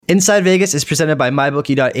Inside Vegas is presented by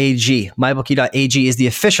MyBookie.ag. MyBookie.ag is the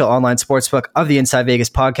official online sportsbook of the Inside Vegas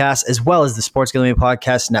podcast, as well as the Sports Gambling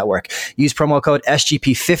Podcast Network. Use promo code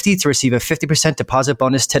SGP50 to receive a 50% deposit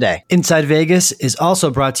bonus today. Inside Vegas is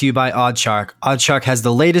also brought to you by OddsShark. OddsShark has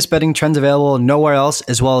the latest betting trends available nowhere else,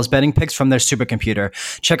 as well as betting picks from their supercomputer.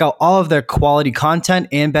 Check out all of their quality content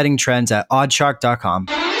and betting trends at oddshark.com.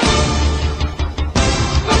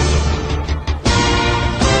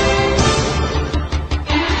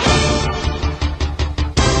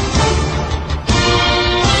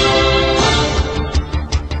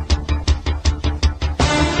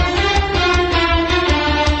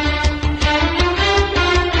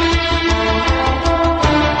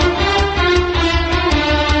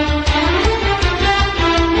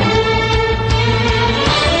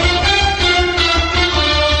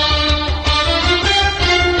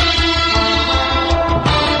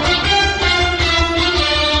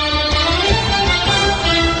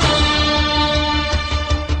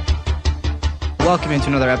 Welcome into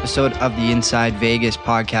another episode of the Inside Vegas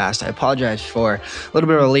podcast. I apologize for a little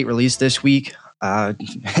bit of a late release this week. Some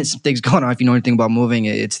things going on. If you know anything about moving,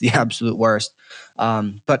 it's the absolute worst.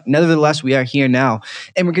 But nevertheless, we are here now,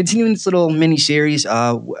 and we're continuing this little mini series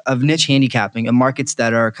of niche handicapping of markets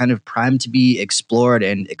that are kind of primed to be explored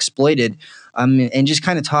and exploited, and just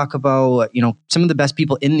kind of talk about some of the best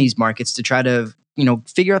people in these markets to try to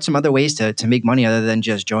figure out some other ways to make money other than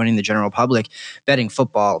just joining the general public, betting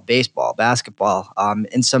football, baseball, basketball,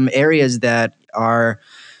 in some areas that are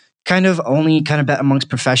kind of only kind of bet amongst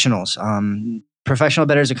professionals. Professional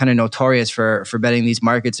bettors are kind of notorious for betting these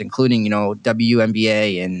markets, including,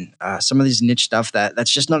 WNBA and some of these niche stuff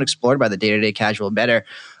that's just not explored by the day-to-day casual bettor,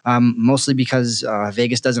 mostly because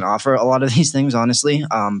Vegas doesn't offer a lot of these things, honestly.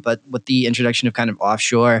 But with the introduction of kind of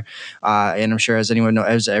offshore, and I'm sure as everyone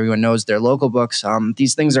knows, their local books,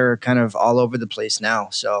 these things are kind of all over the place now.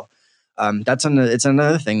 So it's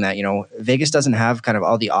another thing that, Vegas doesn't have kind of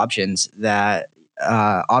all the options that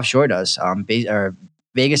offshore does.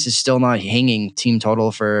 Vegas is still not hanging team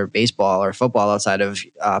total for baseball or football outside of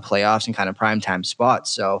playoffs and kind of primetime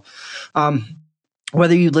spots. So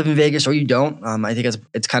whether you live in Vegas or you don't, I think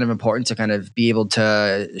it's kind of important to kind of be able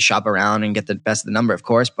to shop around and get the best of the number, of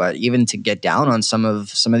course. But even to get down on some of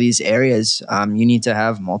these areas, you need to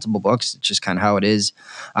have multiple books. It's just kind of how it is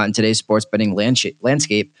in today's sports betting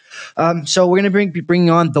landscape. So we're going to be bringing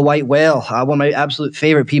on the White Whale, one of my absolute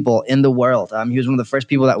favorite people in the world. He was one of the first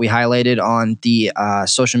people that we highlighted on the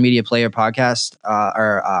Social Media Player podcast,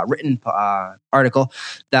 or written article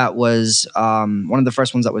that was one of the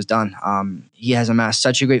first ones that was done. He has amassed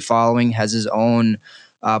such a great following, has his own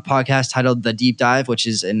podcast titled The Deep Dive, which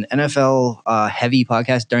is an NFL heavy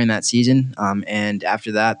podcast during that season. And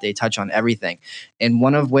after that, they touch on everything. And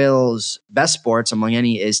one of Whale's best sports among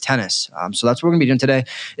any is tennis. So that's what we're going to be doing today,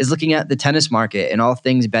 is looking at the tennis market and all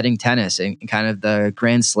things betting tennis and kind of the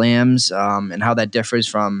Grand Slams and how that differs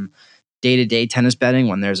from day-to-day tennis betting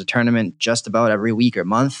when there's a tournament just about every week or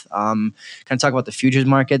month. Kind of talk about the futures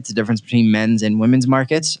market, the difference between men's and women's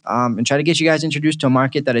markets, and try to get you guys introduced to a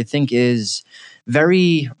market that I think is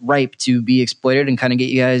very ripe to be exploited and kind of get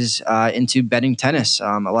you guys into betting tennis.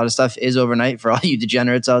 A lot of stuff is overnight for all you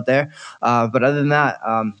degenerates out there. But other than that,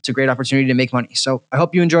 it's a great opportunity to make money. So I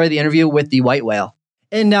hope you enjoy the interview with the White Whale.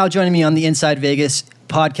 And now joining me on the Inside Vegas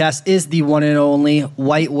podcast is the one and only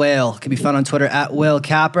White Whale. Can be found on Twitter at Whale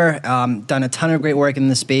Capper. Done a ton of great work in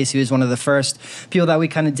the space. He was one of the first people that we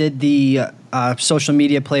kind of did the social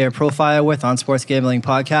media player profile with on Sports Gambling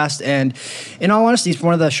Podcast. And in all honesty, he's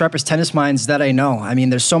one of the sharpest tennis minds that I know. I mean,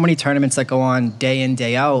 there's so many tournaments that go on day in,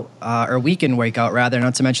 day out, or week in, week out, rather,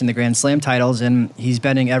 not to mention the Grand Slam titles. And he's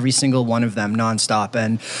betting every single one of them nonstop.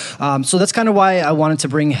 And so that's kind of why I wanted to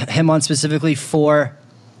bring him on specifically for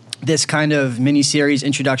this kind of mini-series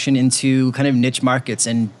introduction into kind of niche markets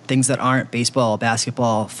and things that aren't baseball,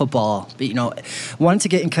 basketball, football. But, wanted to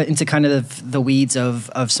get into kind of the weeds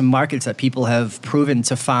of some markets that people have proven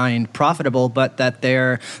to find profitable, but that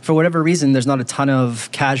for whatever reason, there's not a ton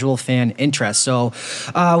of casual fan interest. So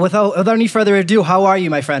without any further ado, how are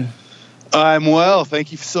you, my friend? I'm well.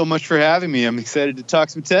 Thank you so much for having me. I'm excited to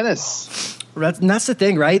talk some tennis. And that's the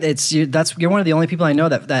thing, right? You're one of the only people I know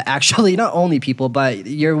that actually, not only people, but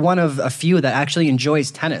you're one of a few that actually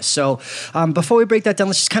enjoys tennis. So before we break that down,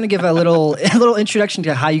 let's just kind of give a little introduction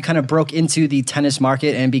to how you kind of broke into the tennis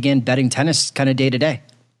market and began betting tennis kind of day to day.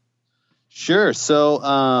 Sure. So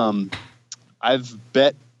I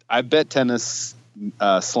bet tennis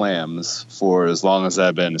slams for as long as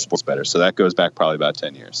I've been a sports bettor. So that goes back probably about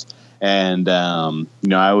 10 years. And,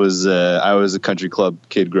 I was a country club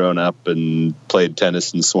kid growing up and played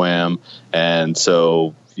tennis and swam. And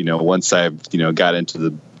so, once I, got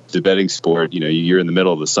into the betting sport, you're in the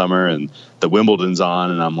middle of the summer and the Wimbledon's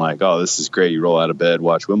on, and I'm like, oh, this is great. You roll out of bed,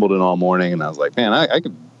 watch Wimbledon all morning, and I was like, man, I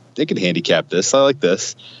could handicap this. I like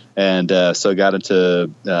this. And so I got into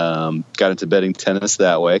betting tennis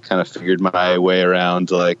that way. Kind of figured my way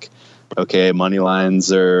around, like, okay, money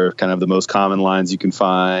lines are kind of the most common lines you can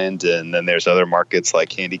find, and then there's other markets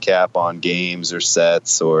like handicap on games or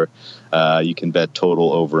sets, or you can bet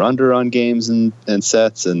total over under on games and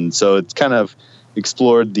sets. And so it's kind of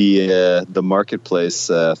explored the marketplace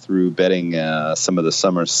through betting some of the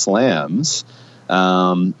summer slams,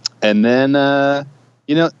 and then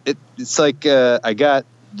it's like I got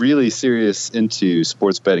really serious into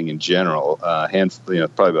sports betting in general, probably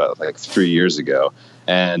about like 3 years ago.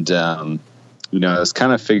 And, I was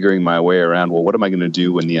kind of figuring my way around, well, what am I going to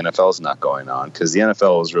do when the NFL is not going on? Because the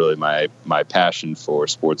NFL is really my passion for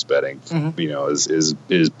sports betting, is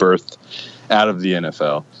birthed out of the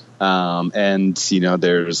NFL. And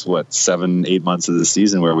there's 7-8 months of the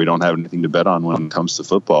season where we don't have anything to bet on when it comes to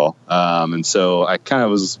football. And so I kind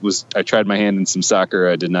of I tried my hand in some soccer.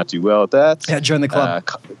 I did not do well at that. Yeah, join the club.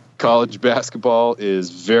 College basketball is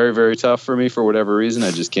very, very tough for me for whatever reason.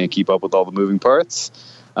 I just can't keep up with all the moving parts.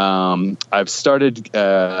 I've started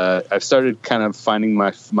kind of finding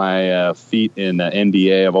my feet in the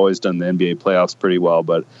NBA. I've always done the NBA playoffs pretty well,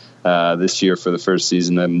 but this year for the first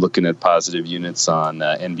season, I'm looking at positive units on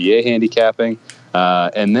NBA handicapping.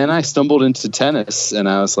 And then I stumbled into tennis, and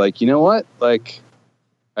I was like, you know what? Like,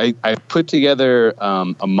 I put together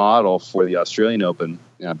a model for the Australian Open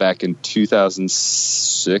back in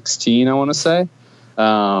 2016, I want to say. It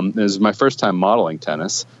was my first time modeling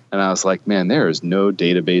tennis. And I was like, man, there is no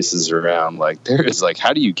databases around. Like, there is, like,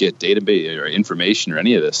 how do you get database or information or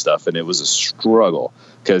any of this stuff? And it was a struggle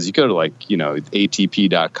because you go to, like,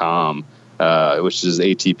 ATP.com, which is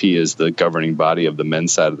ATP is the governing body of the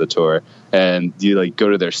men's side of the tour. And you, like, go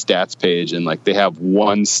to their stats page and, like, they have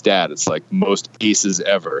one stat. It's like most aces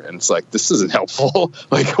ever. And it's like, this isn't helpful.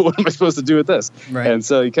 Like, what am I supposed to do with this? Right. And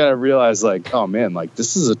so you kind of realize, like, oh man, like,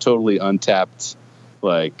 this is a totally untapped,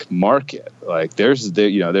 like, market. Like, there's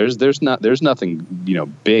nothing,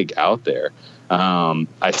 big out there.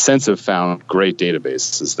 I since have found great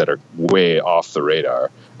databases that are way off the radar.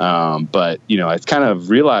 But I kind of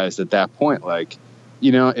realized at that point, like,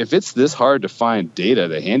 if it's this hard to find data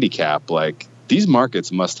to handicap, like, these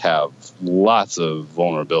markets must have lots of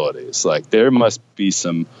vulnerabilities. Like, there must be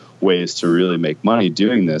some ways to really make money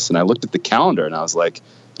doing this. And I looked at the calendar and I was like,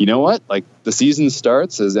 you know what? Like, the season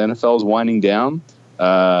starts as NFL is winding down.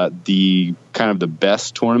 The kind of the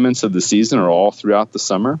best tournaments of the season are all throughout the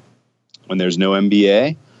summer when there's no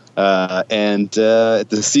NBA. And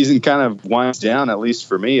the season kind of winds down, at least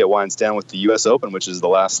for me, it winds down with the U.S. Open, which is the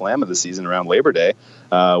last slam of the season around Labor Day,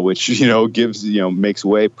 which, makes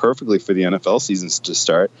way perfectly for the NFL seasons to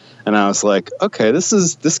start. And I was like, okay,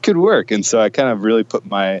 this could work. And so I kind of really put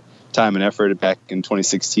my time and effort back in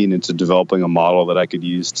 2016 into developing a model that I could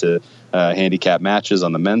use to handicap matches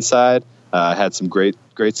on the men's side. Had some great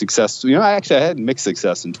success. I had mixed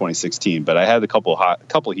success in 2016, but I had a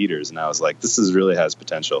couple heaters, and I was like, this really has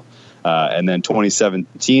potential. And then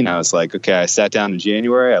 2017, I was like, okay, I sat down in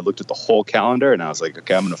January, I looked at the whole calendar, and I was like,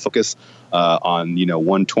 okay, I'm going to focus on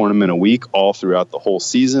one tournament a week all throughout the whole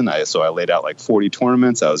season. So I laid out like 40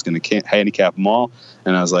 tournaments. I was going to handicap them all,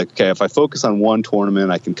 and I was like, okay, if I focus on one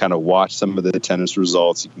tournament, I can kind of watch some of the tennis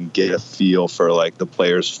results. You can get a feel for like the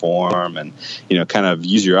player's form, and kind of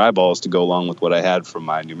use your eyeballs to go along with what I had from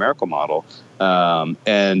my numerical model.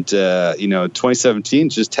 2017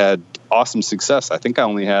 just had awesome success. I think I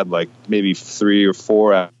only had like maybe 3 or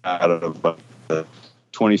 4 out of the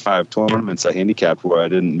 25 tournaments I handicapped where I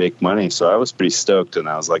didn't make money. So I was pretty stoked, and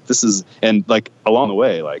I was like, and like along the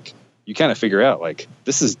way, like you kind of figure out like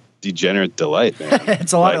this is degenerate delight, man.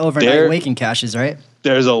 It's a lot of overnight waking cashes, right?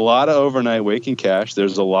 There's a lot of overnight waking cash.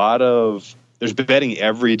 There's betting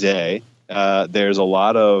every day. There's a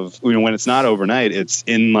lot of, when it's not overnight, it's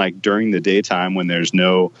in like during the daytime when there's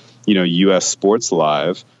no, U.S. sports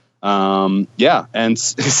live. And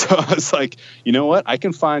so I was like, you know what? I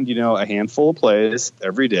can find, a handful of plays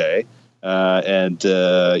every day, and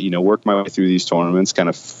work my way through these tournaments, kind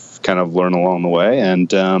of learn along the way.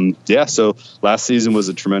 And, so last season was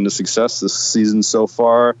a tremendous success. This season so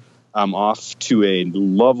far, I'm off to a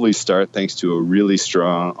lovely start thanks to a really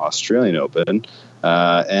strong Australian Open.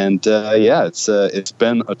 It's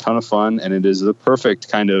been a ton of fun, and it is the perfect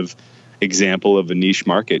kind of example of a niche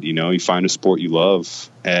market. You find a sport you love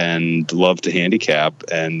and love to handicap,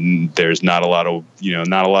 and there's not a lot of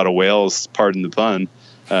whales, pardon the pun,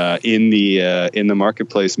 in the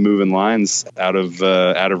marketplace moving lines out of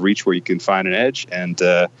reach where you can find an edge. And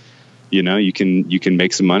you can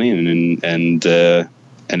make some money and enjoy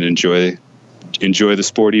the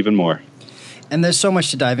sport even more. And there's so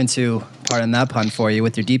much to dive into, pardon that pun for you,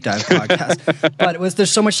 with your deep dive podcast. But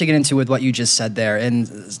there's so much to get into with what you just said there, and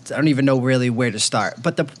I don't even know really where to start.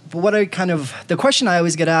 But the question I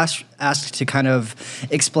always get asked to kind of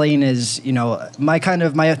explain is, my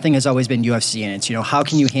thing has always been UFC, and it's, how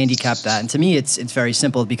can you handicap that? And to me, it's very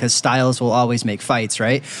simple, because styles will always make fights,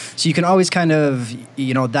 right? So you can always kind of,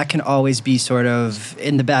 that can always be sort of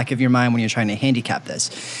in the back of your mind when you're trying to handicap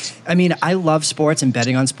this. I mean, I love sports and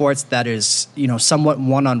betting on sports that is, somewhat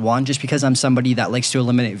one-on-one, just because I'm somebody that likes to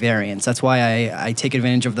eliminate variance. That's why I take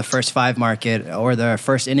advantage of the first five market or the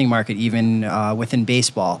first inning market, even within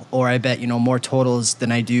baseball. Or I bet, more totals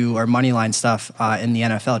than I do, or money line stuff in the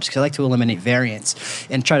NFL, just because I like to eliminate variance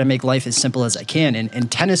and try to make life as simple as I can.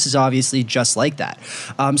 And tennis is obviously just like that.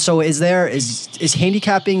 So is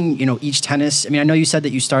handicapping, each tennis? I mean, I know you said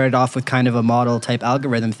that you started off with kind of a model type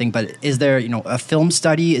algorithm thing, but is there, a film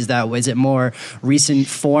study? Is it more recent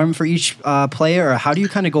form for each player, or how do you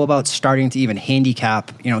kind of go about starting to even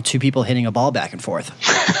handicap, two people hitting a ball back and forth?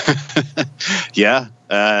 Yeah,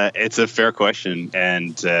 it's a fair question,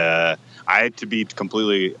 and to be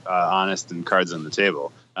completely honest and cards on the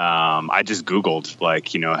table, I just Googled,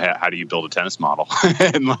 how do you build a tennis model?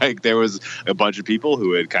 And there was a bunch of people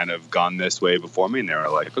who had kind of gone this way before me, and they were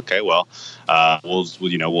like, okay, well,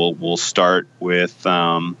 we'll start with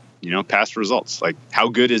past results. Like, how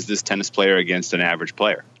good is this tennis player against an average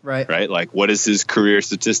player? Right. Like, what does his career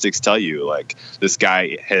statistics tell you? Like, this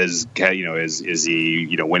guy is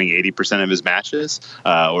he, winning 80% of his matches,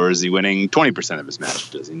 or is he winning 20% of his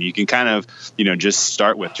matches? And you can kind of, just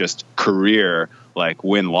start with just career, like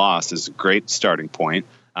win-loss is a great starting point.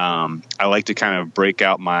 I like to kind of break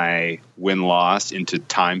out my win-loss into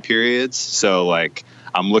time periods. So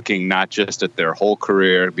I'm looking not just at their whole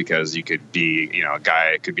career, because you could be, a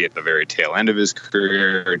guy could be at the very tail end of his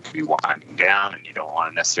career, it could be winding down, and you don't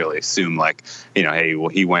want to necessarily assume hey, well,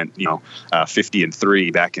 he went,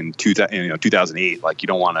 50-3 back in 2008. Like, you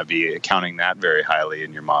don't want to be counting that very highly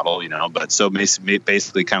in your model, But so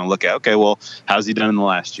basically kind of look at, okay, well, how's he done in the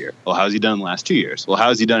last year? Well, how's he done in the last 2 years? Well,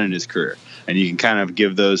 how's he done in his career? And you can kind of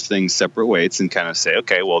give those things separate weights and kind of say,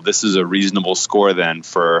 okay, well, this is a reasonable score then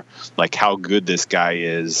for how good this guy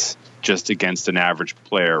is just against an average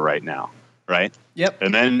player right now, right? Yep.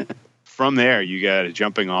 And then from there, you got a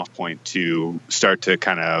jumping off point to start to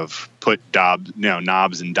kind of put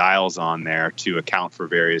knobs and dials on there to account for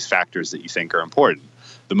various factors that you think are important.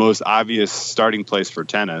 The most obvious starting place for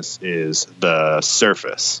tennis is the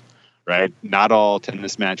surface. Right. Not all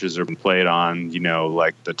tennis matches are played on,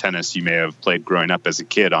 the tennis you may have played growing up as a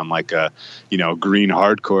kid on a, green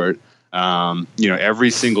hard court. Every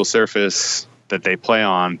single surface that they play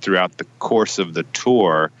on throughout the course of the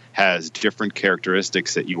tour has different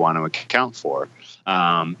characteristics that you want to account for.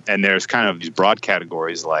 And there's kind of these broad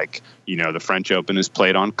categories, the French Open is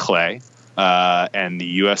played on clay, and the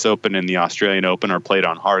US Open and the Australian Open are played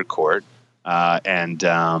on hard court. And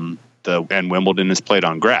Wimbledon is played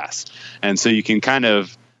on grass. And so you can kind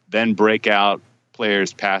of then break out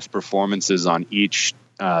players' past performances on each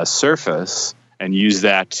surface and use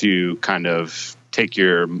that to kind of take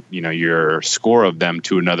your score of them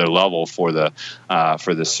to another level for the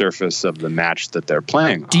surface of the match that they're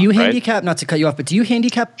playing. Do you handicap, not to cut you off, but do you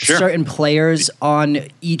handicap certain players on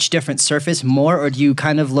each different surface more, or do you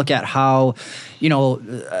kind of look at how, I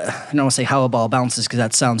don't want to say how a ball bounces because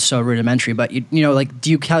that sounds so rudimentary, but do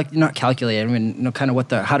you not calculate? I mean, kind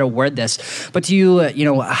of how to word this, but do you,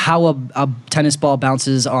 how a tennis ball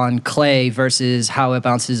bounces on clay versus how it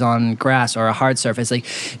bounces on grass or a hard surface?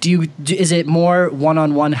 Is it more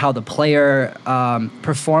one-on-one how the player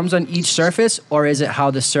performs on each surface, or is it how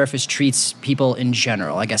the surface treats people in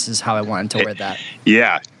general? I guess is how I wanted to word that.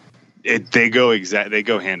 Yeah, they go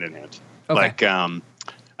hand in hand. Okay.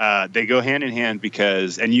 They go hand in hand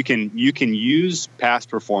because, and you can use past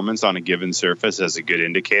performance on a given surface as a good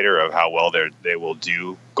indicator of how well they will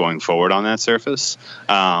do going forward on that surface.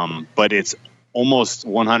 But it's almost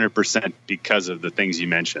 100% because of the things you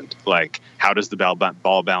mentioned. Like, how does the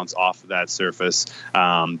ball bounce off of that surface?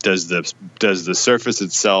 Does the surface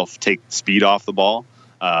itself take speed off the ball?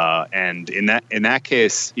 And in that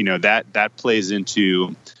case, that plays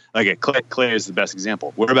into, clay is the best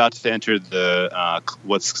example. We're about to enter the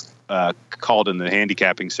what's called in the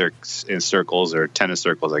handicapping circles or tennis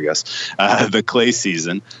circles, I guess, the clay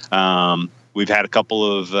season. We've had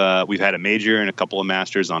a major and a couple of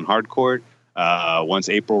masters on hard court. Once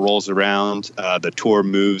April rolls around, the tour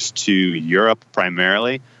moves to Europe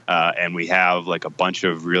primarily, and we have like a bunch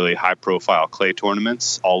of really high profile clay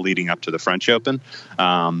tournaments all leading up to the French Open.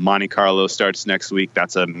 Monte Carlo starts next week.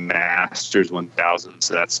 That's a Masters 1000,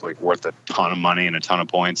 so that's like worth a ton of money and a ton of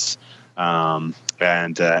points.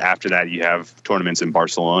 And after that, you have tournaments in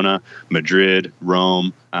Barcelona, Madrid,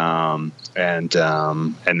 Rome, and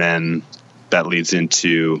then that leads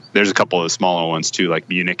into, there's a couple of smaller ones too, like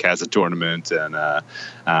Munich has a tournament, and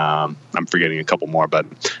I'm forgetting a couple more, but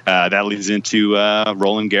that leads into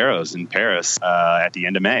Roland Garros in Paris at the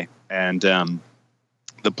end of May. And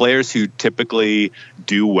the players who typically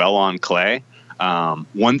do well on clay,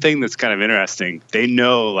 one thing that's kind of interesting, they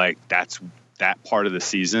know like that part of the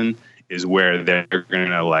season is where they're going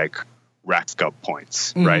to like rack up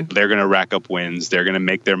points, right? They're going to rack up wins. They're going to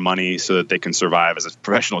make their money so that they can survive as a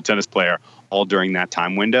professional tennis player all during that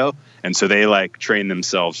time window. And so they like train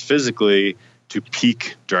themselves physically to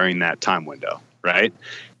peak during that time window, right?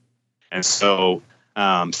 And so,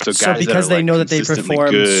 guys because they like know that they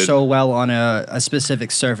perform good, so well on a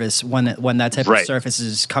specific surface, when that type of surface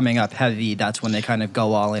is coming up heavy, that's when they kind of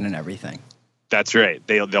go all in and everything. That's right.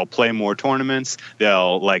 They'll play more tournaments.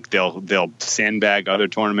 They'll sandbag other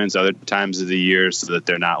tournaments other times of the year so that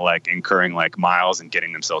they're not like incurring like miles and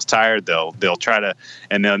getting themselves tired. They'll try to,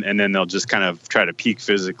 and then they'll just kind of try to peak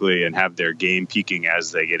physically and have their game peaking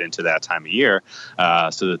as they get into that time of year,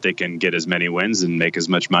 so that they can get as many wins and make as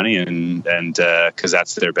much money, and because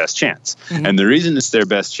that's their best chance. And the reason it's their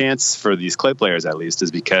best chance for these clay players, at least,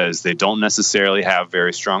 is because they don't necessarily have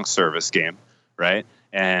very strong service game, right?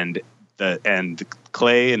 And the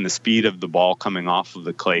clay and the speed of the ball coming off of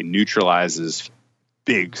the clay neutralizes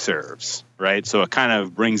big serves, right? So it kind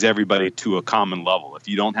of brings everybody to a common level. If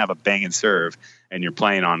you don't have a banging serve and you're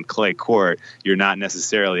playing on clay court, you're not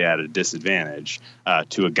necessarily at a disadvantage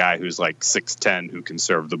to a guy who's like 6'10", who can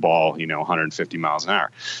serve the ball, 150 miles an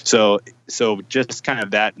hour. So just kind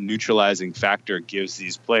of that neutralizing factor gives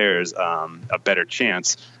these players a better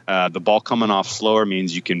chance. The ball coming off slower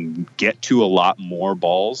means you can get to a lot more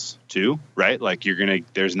balls too, right? Like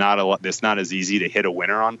it's not as easy to hit a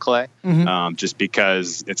winner on clay, just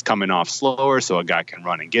because it's coming off slower, so a guy can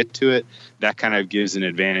run and get to it. That kind of gives an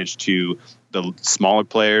advantage to the smaller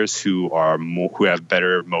players who have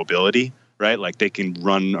better mobility, right? Like they can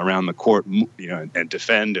run around the court, and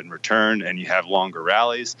defend and return, and you have longer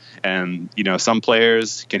rallies. And, some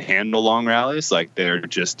players can handle long rallies, like they're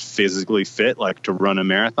just physically fit, like to run a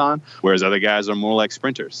marathon, whereas other guys are more like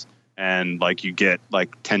sprinters. And like you get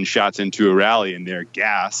like 10 shots into a rally and they're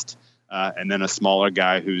gassed. And then a smaller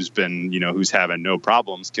guy who's been, who's having no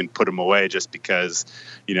problems can put him away just because,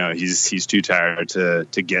 he's too tired to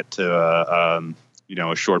get to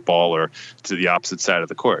a short ball or to the opposite side of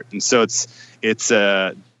the court. And so it's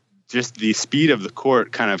just the speed of the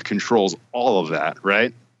court kind of controls all of that,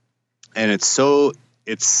 right? And it's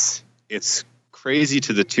crazy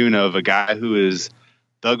to the tune of a guy who is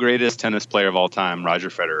the greatest tennis player of all time, Roger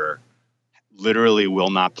Federer, literally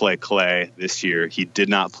will not play clay this year. He did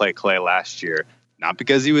not play clay last year, not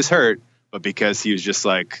because he was hurt, but because he was just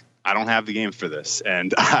like, I don't have the game for this,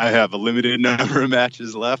 and I have a limited number of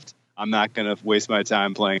matches left. I'm not going to waste my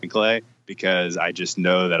time playing clay because I just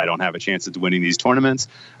know that I don't have a chance at winning these tournaments,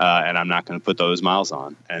 and I'm not going to put those miles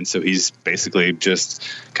on. And so he's basically just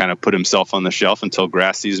kind of put himself on the shelf until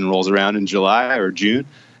grass season rolls around in July or June.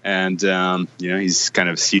 And, he's kind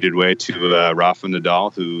of ceded way to Rafa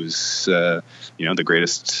Nadal, who's, the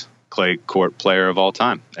greatest clay court player of all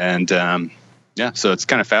time. And, so it's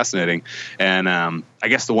kind of fascinating. And I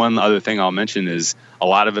guess the one other thing I'll mention is a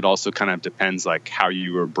lot of it also kind of depends like how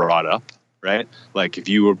you were brought up, right? Like if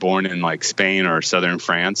you were born in like Spain or southern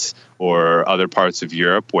France or other parts of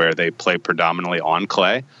Europe where they play predominantly on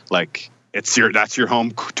clay, like that's your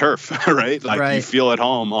home turf, right? Like you feel at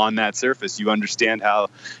home on that surface. You understand how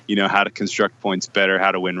to construct points better,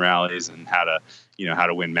 how to win rallies, and how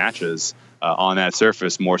to win matches on that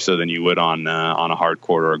surface more so than you would on a hard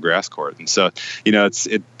court or a grass court. And so,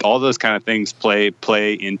 all those kind of things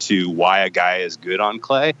play into why a guy is good on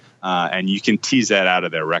clay, and you can tease that out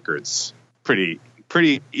of their records pretty.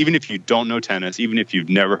 Even if you don't know tennis, even if you've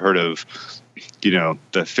never heard of, the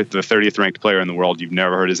 30th ranked player in the world, you've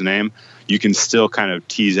never heard his name, you can still kind of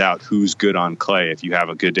tease out who's good on clay if you have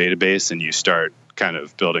a good database and you start kind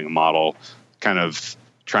of building a model, kind of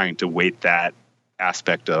trying to weight that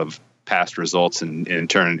aspect of past results and in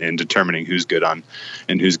turn in determining who's good on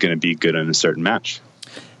and who's going to be good in a certain match.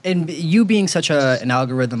 And you being such an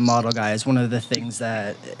algorithm model guy is one of the things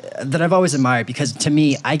that I've always admired, because to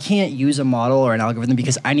me, I can't use a model or an algorithm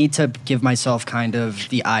because I need to give myself kind of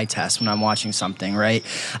the eye test when I'm watching something, right?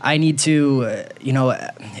 I need to,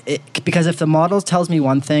 because if the model tells me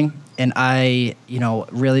one thing and I,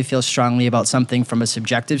 really feel strongly about something from a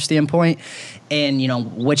subjective standpoint, and,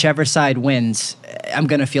 whichever side wins, I'm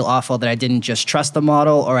going to feel awful that I didn't just trust the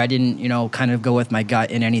model, or I didn't, kind of go with my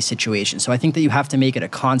gut in any situation. So I think that you have to make it a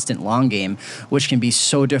constant long game, which can be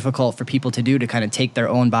so difficult for people to do, to kind of take their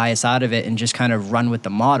own bias out of it and just kind of run with the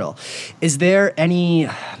model. Is there any,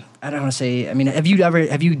 I don't want to say,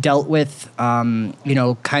 have you dealt with,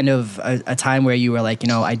 kind of a time where you were like,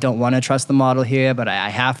 I don't want to trust the model here, but I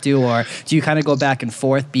have to, or do you kind of go back and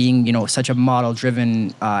forth being, such a model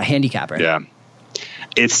driven handicapper? Yeah.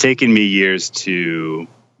 It's taken me years to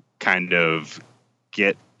kind of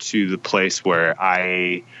get to the place where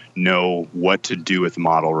I know what to do with the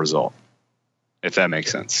model result, if that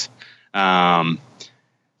makes sense.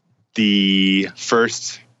 The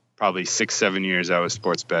first probably 6-7 years I was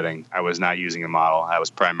sports betting, I was not using a model. I was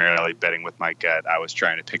primarily betting with my gut. I was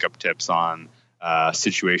trying to pick up tips on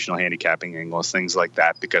situational handicapping angles, things like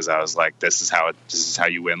that, because I was like, this is how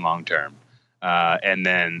you win long term. And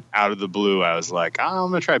then out of the blue, I was like, I'm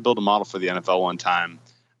going to try to build a model for the NFL one time.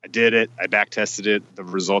 I did it. I back tested it. The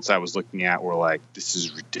results I was looking at were like, this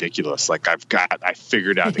is ridiculous. Like I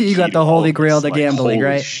figured out the you got the holy grail to gambling,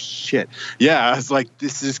 right? Shit. Yeah. I was like,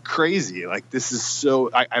 this is crazy. Like, this is so,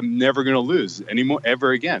 I'm never going to lose anymore,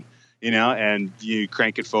 ever again, and you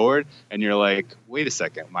crank it forward and you're like, wait a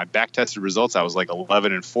second, my back tested results, I was like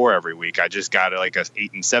 11-4 every week. I just got like a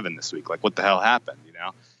 8-7 this week. Like, what the hell happened?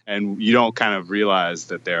 And you don't kind of realize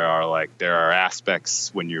that there are aspects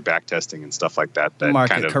when you're back testing and stuff like that. The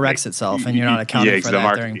market kind of corrects itself, and you're not accounting for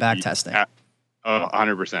that during back testing.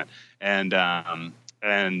 100%. And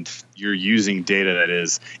you're using data that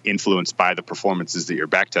is influenced by the performances that you're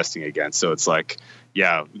back testing against. So it's like,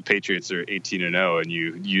 yeah, the Patriots are 18-0, and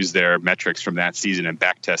you use their metrics from that season and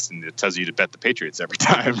back test, and it tells you to bet the Patriots every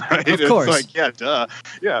time, right? Of course. It's like, yeah, duh.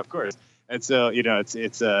 Yeah, of course. And so,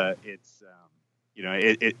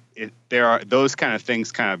 there are those kind of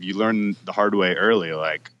things kind of you learn the hard way early,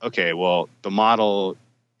 like, okay, well, the model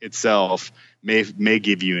itself may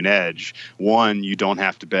give you an edge. One, you don't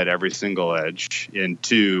have to bet every single edge. And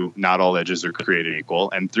two, not all edges are created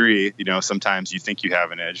equal. And three, sometimes you think you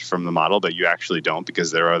have an edge from the model, but you actually don't,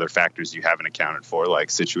 because there are other factors you haven't accounted for, like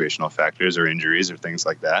situational factors or injuries or things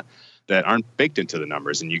like that aren't baked into the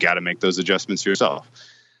numbers. And you got to make those adjustments yourself.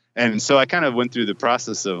 And so I kind of went through the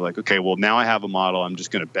process of like, okay, well, now I have a model. I'm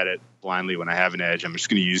just going to bet it blindly when I have an edge. I'm just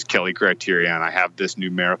going to use Kelly criteria, and I have this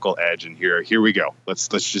numerical edge. And here we go. Let's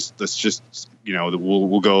just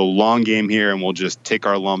we'll go long game here, and we'll just take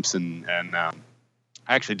our lumps. And I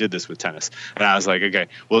actually did this with tennis, and I was like, okay,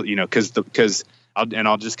 well, because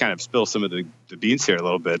I'll just kind of spill some of the beans here a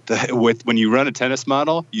little bit. When you run a tennis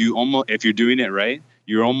model, if you're doing it right,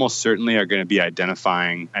 you almost certainly are going to be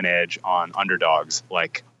identifying an edge on underdogs,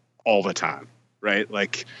 like, all the time, right?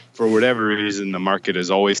 Like, for whatever reason, the market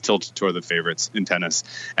is always tilted toward the favorites in tennis,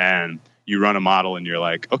 and you run a model and you're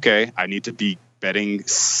like, okay, I need to be betting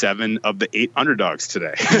 7 of the 8 underdogs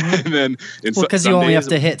today. And then because you only have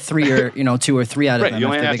to hit 3 or 2 or 3 out of right, them. You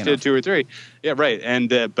only have to hit 2 or 3. Yeah, right. And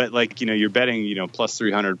but like, you're betting plus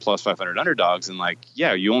 300, plus 500 underdogs, and like,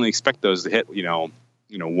 yeah, you only expect those to hit 1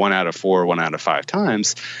 out of 4, 1 out of 5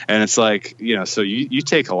 times. And it's like, so you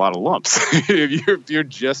take a lot of lumps. if you're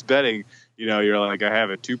just betting, you're like, I have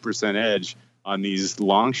a 2% edge on these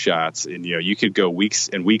long shots, and you could go weeks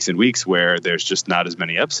and weeks and weeks where there's just not as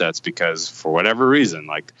many upsets, because for whatever reason,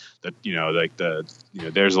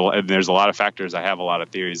 there's a lot of factors. I have a lot of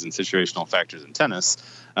theories and situational factors in tennis,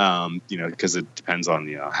 because it depends on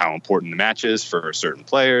how important the match is for certain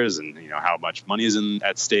players, and how much money is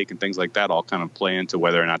at stake and things like that all kind of play into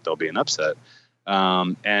whether or not there'll be an upset.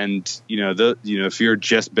 If you're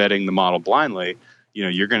just betting the model blindly,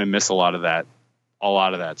 you're going to miss a lot of that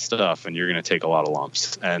stuff, and you're going to take a lot of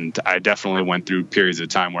lumps. And I definitely went through periods of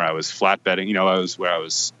time where I was flat betting, I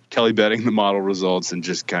was Kelly betting the model results and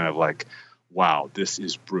just kind of like, wow, this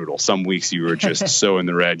is brutal. Some weeks you were just so in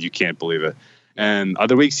the red, you can't believe it. And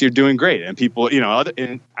other weeks you're doing great. And people,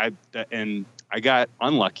 I got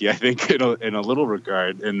unlucky, I think, in a little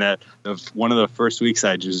regard, in that one of the first weeks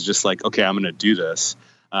I just like, okay, I'm going to do this.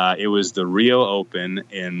 It was the Rio Open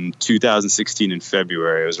in 2016 in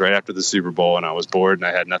February. It was right after the Super Bowl, and I was bored and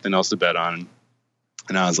I had nothing else to bet on.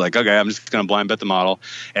 And I was like, okay, I'm just going to blind bet the model.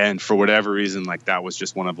 And for whatever reason, like, that was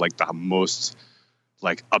just one of like the most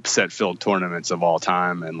like upset filled tournaments of all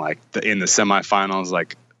time. And like in the semifinals,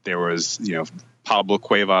 like there was, Pablo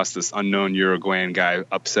Cuevas, this unknown Uruguayan guy,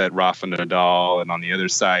 upset Rafa Nadal. And on the other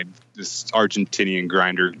side, this Argentinian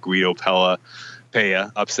grinder, Guido Pella,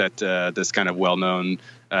 upset this kind of well-known,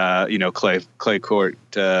 clay court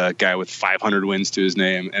guy with 500 wins to his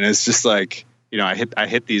name. And it's just like, I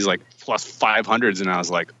hit these like plus 500s, and I was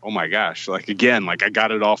like, oh my gosh, like again, like I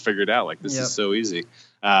got it all figured out. Like this is so easy.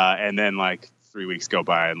 And then like 3 weeks go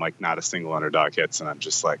by and like not a single underdog hits, and I'm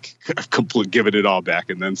just like giving it all back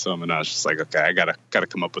and then some. And I was just like, okay, I gotta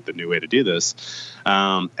come up with a new way to do this.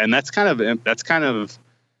 And that's kind of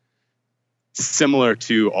similar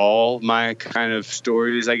to all my kind of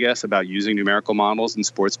stories, I guess, about using numerical models in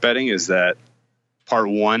sports betting. Is that part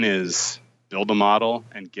one is build a model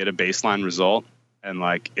and get a baseline result, and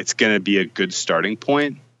like it's going to be a good starting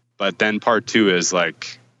point. But then part two is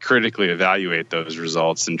like critically evaluate those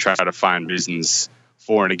results and try to find reasons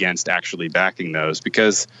for and against actually backing those,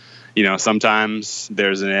 because sometimes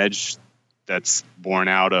there's an edge that's born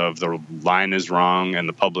out of the line is wrong and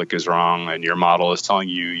the public is wrong, and your model is telling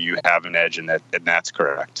you have an edge, and that's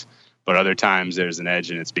correct. But other times there's an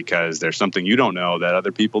edge, and it's because there's something you don't know that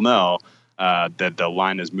other people know, that the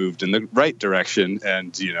line has moved in the right direction,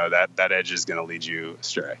 and that edge is going to lead you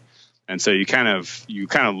astray. And so you kind of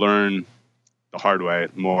learn the hard way,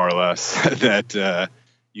 more or less, that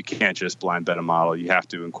you can't just blind bet a model. You have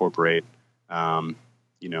to incorporate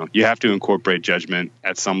judgment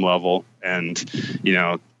at some level. And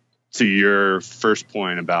to your first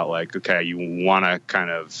point about like, okay, you want to kind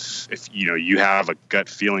of, if you have a gut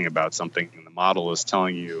feeling about something and the model is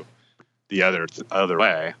telling you the other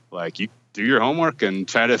way, like you do your homework and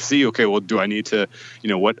try to see, okay, well, do I need to,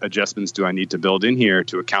 what adjustments do I need to build in here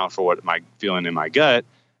to account for what am I feeling in my gut?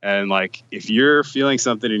 And like, if you're feeling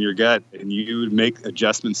something in your gut and you make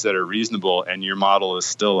adjustments that are reasonable and your model is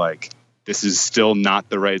still like, this is still not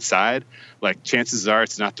the right side, like chances are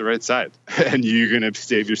it's not the right side, and you're going to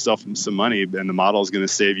save yourself some money, and the model is going to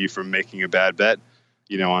save you from making a bad bet,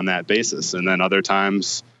 on that basis. And then other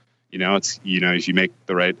times, it's, if you make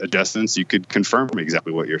the right adjustments, you could confirm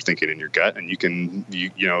exactly what you're thinking in your gut, and the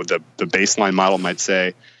baseline model might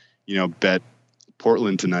say, bet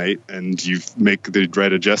Portland tonight, and you make the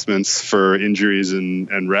right adjustments for injuries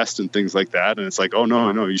and rest and things like that. And it's like, oh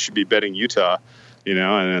no, you should be betting Utah,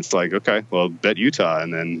 and it's like, okay, well, bet Utah.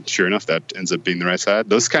 And then sure enough, that ends up being the right side.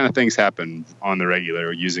 Those kind of things happen on the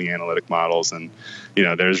regular using analytic models. And,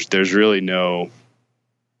 there's really no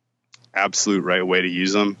absolute right way to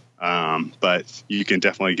use them. But you can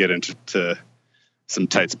definitely get into some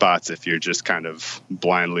tight spots if you're just kind of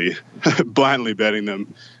blindly betting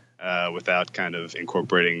them, without kind of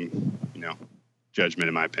incorporating, judgment,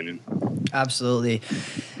 in my opinion. Absolutely.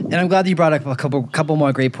 And I'm glad that you brought up a couple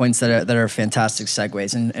more great points that are fantastic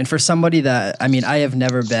segues. And for somebody that, I have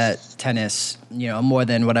never bet tennis, more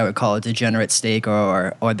than what I would call a degenerate stake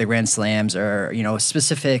or the Grand Slams, or,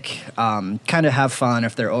 specific, kind of have fun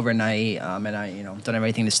if they're overnight, and I, don't have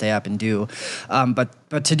anything to stay up and do.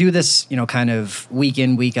 But to do this, kind of week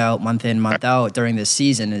in, week out, month in, month out during this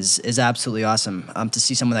season is absolutely awesome. To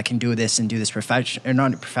see someone that can do this and do this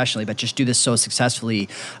not professionally, but just do this so successfully,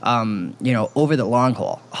 over the long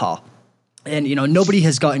haul. And, nobody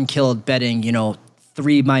has gotten killed betting,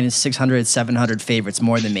 3 minus 600, 700 favorites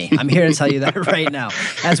more than me. I'm here to tell you that right now,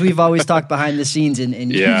 as we've always talked behind the scenes, and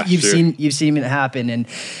you've seen it happen. And,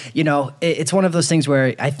 it's one of those things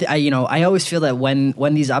where I always feel that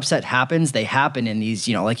when these upset happens, they happen in these,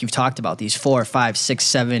 like you've talked about, these 4, 5, 6,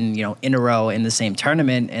 7, in a row in the same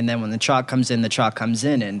tournament. And then when the chalk comes in, the chalk comes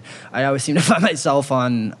in. And I always seem to find myself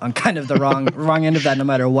on kind of the wrong end of that, no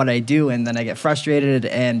matter what I do. And then I get frustrated,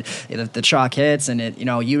 and the chalk hits, and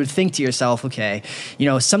you would think to yourself, okay,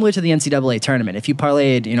 similar to the NCAA tournament, if you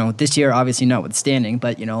parlayed, this year, obviously notwithstanding,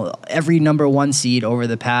 but, every number one seed over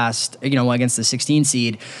the past, against the 16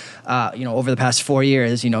 seed, over the past 4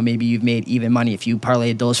 years, maybe you've made even money if you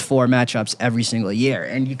parlayed those 4 matchups every single year.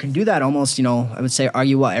 And you can do that almost, I would say,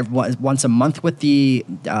 once a month with the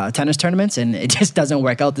tennis tournaments, and it just doesn't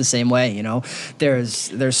work out the same way.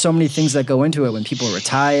 There's so many things that go into it when people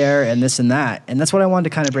retire and this and that. And that's what I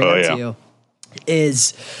wanted to kind of bring up to you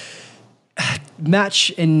is match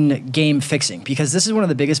in game fixing, because this is one of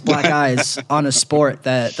the biggest black eyes on a sport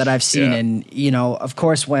that I've seen. Yeah. And, of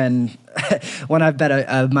course, when I've bet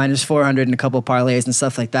a minus 400 and a couple parlays and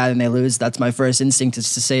stuff like that, and they lose, that's my first instinct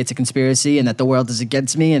is to say it's a conspiracy and that the world is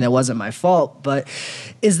against me and it wasn't my fault. But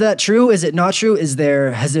is that true? Is it not true? Has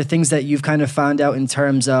there things that you've kind of found out in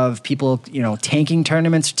terms of people, tanking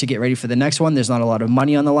tournaments to get ready for the next one? There's not a lot of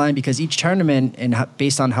money on the line, because each tournament, and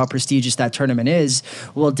based on how prestigious that tournament is,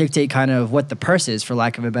 will dictate kind of what the purse is, for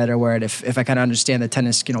lack of a better word, if I kind of understand the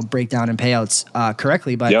tennis, breakdown and payouts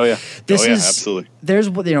correctly. But this is absolutely. There's,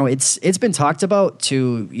 it's been talked about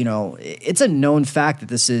to, it's a known fact that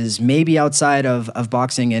this is, maybe outside of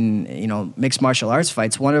boxing and, mixed martial arts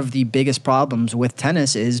fights, one of the biggest problems with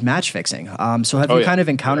tennis is match fixing. So have you kind of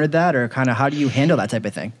encountered that, or kind of how do you handle that type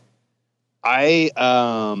of thing? It's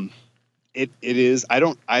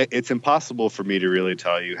impossible for me to really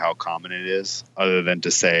tell you how common it is, other than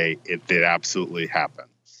to say it absolutely happens.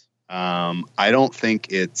 I don't think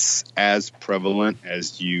it's as prevalent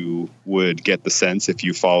as you would get the sense if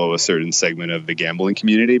you follow a certain segment of the gambling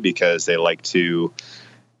community, because they like to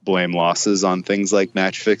blame losses on things like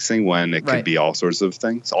match fixing when it could be all sorts of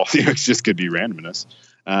things. It just could be randomness.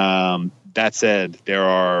 That said, there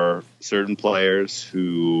are certain players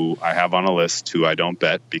who I have on a list who I don't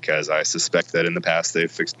bet because I suspect that in the past they've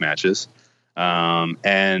fixed matches.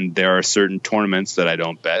 And there are certain tournaments that I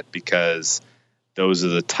don't bet because those are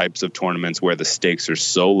the types of tournaments where the stakes are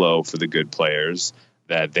so low for the good players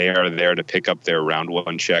that they are there to pick up their round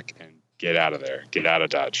one check and get out of there, get out of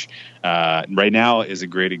Dodge. Right now is a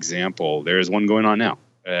great example. There is one going on now.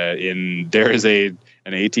 There is an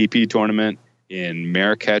ATP tournament in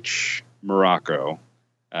Marrakech, Morocco.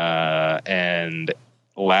 And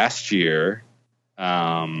last year,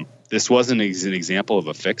 this wasn't an example of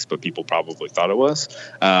a fix, but people probably thought it was.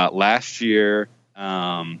 Last year,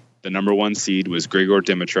 the number one seed was Grigor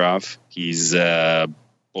Dimitrov. He's a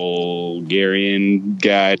Bulgarian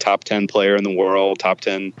guy, top 10 player in the world, top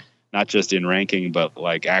 10, not just in ranking, but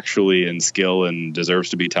like actually in skill, and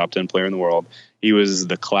deserves to be top 10 player in the world. He was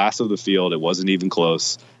the class of the field. It wasn't even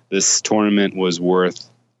close. This tournament was worth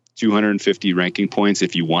 250 ranking points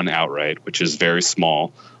if you won outright, which is very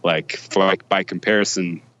small. By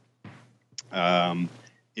comparison,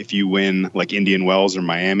 if you win like Indian Wells or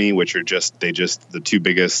Miami, which are just the two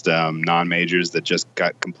biggest non-majors that just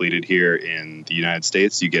got completed here in the United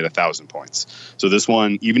States, you get 1,000 points. So this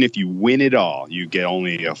one, even if you win it all, you get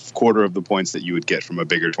only a quarter of the points that you would get from a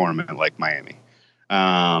bigger tournament like Miami.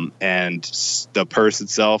 And the purse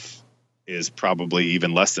itself is probably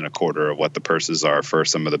even less than a quarter of what the purses are for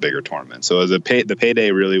some of the bigger tournaments. So the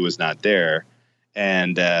payday really was not there.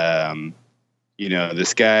 And,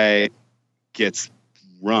 this guy gets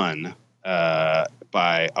run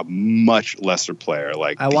by a much lesser player.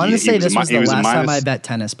 Like, I wanted to say this was the last time I bet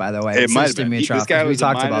tennis, by the way. It might have been. We talked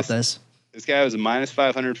about this. This guy was a minus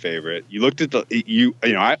 500 favorite. You looked at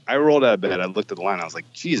I rolled out of bed. I looked at the line. I was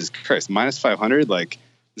like, Jesus Christ, minus 500. Like,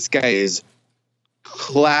 this guy is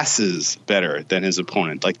classes better than his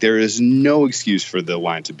opponent. Like, there is no excuse for the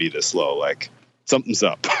line to be this low. Like, something's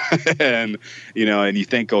up. and you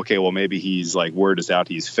think, okay, well, maybe he's like, word is out,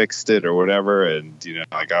 he's fixed it or whatever. And,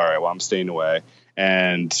 like, all right, well, I'm staying away.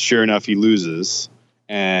 And sure enough, he loses.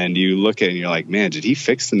 And you look at it and you're like, man, did he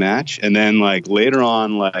fix the match? And then like later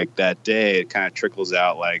on, like that day, it kind of trickles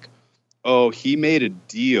out like, oh, he made a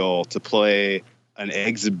deal to play an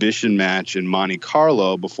exhibition match in Monte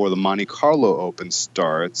Carlo before the Monte Carlo Open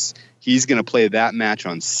starts. He's going to play that match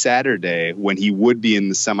on Saturday when he would be in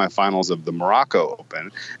the semifinals of the Morocco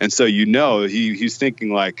Open. And so, he's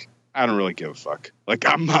thinking like, I don't really give a fuck. Like,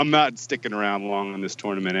 I'm not sticking around long in this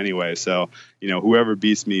tournament anyway. So, whoever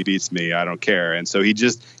beats me, I don't care. And so he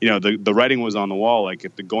just, the writing was on the wall. Like,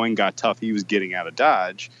 if the going got tough, he was getting out of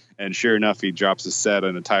Dodge. And sure enough, he drops a set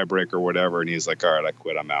and a tiebreaker or whatever. And he's like, all right, I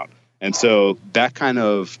quit, I'm out. And so that kind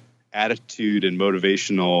of attitude and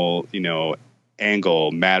motivational,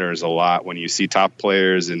 angle matters a lot when you see top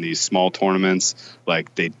players in these small tournaments.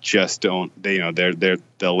 Like, they just don't, they're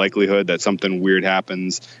the likelihood that something weird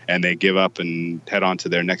happens and they give up and head on to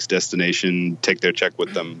their next destination, take their check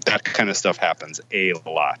with them. That kind of stuff happens a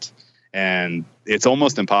lot. And it's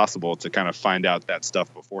almost impossible to kind of find out that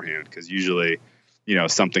stuff beforehand, because usually,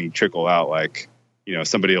 something trickle out, like,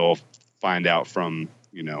 somebody will find out from,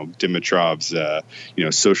 Dimitrov's,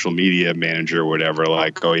 social media manager or whatever,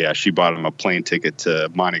 like, oh yeah, she bought him a plane ticket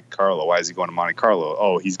to Monte Carlo. Why is he going to Monte Carlo?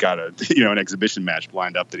 Oh, he's got an exhibition match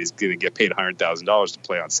lined up that he's going to get paid $100,000 to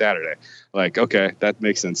play on Saturday. Like, okay, that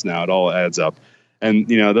makes sense now. It all adds up. And,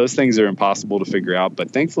 those things are impossible to figure out.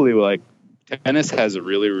 But thankfully, like, tennis has a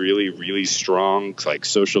really, really, really strong, like,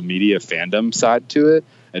 social media fandom side to it.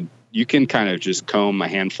 And you can kind of just comb a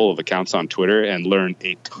handful of accounts on Twitter and learn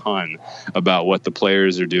a ton about what the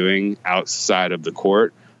players are doing outside of the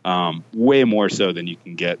court. Way more so than you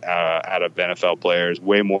can get out of NFL players,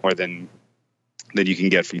 way more than you can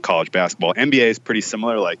get from college basketball. NBA is pretty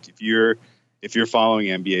similar. Like, if you're following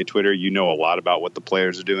NBA Twitter, a lot about what the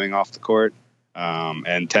players are doing off the court.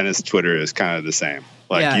 And tennis Twitter is kind of the same.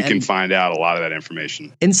 Like Yeah, you can and find out a lot of that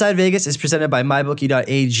information. Inside Vegas is presented by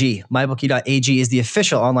MyBookie.ag. MyBookie.ag is the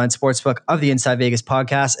official online sportsbook of the Inside Vegas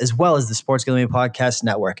podcast, as well as the Sports Gambling Podcast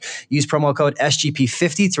Network. Use promo code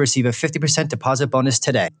SGP50 to receive a 50% deposit bonus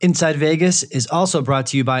today. Inside Vegas is also brought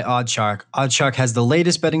to you by OddsShark. OddsShark has the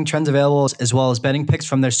latest betting trends available, as well as betting picks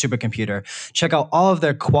from their supercomputer. Check out all of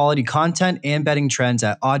their quality content and betting trends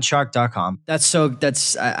at oddshark.com. This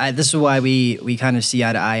is why we kind of see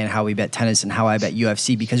eye to eye in how we bet tennis and how I bet UFC.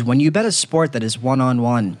 Because when you bet a sport that is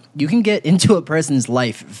one-on-one, you can get into a person's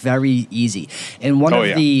life very easy. And one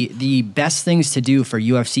of the best things to do for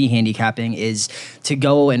UFC handicapping is to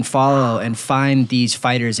go and follow and find these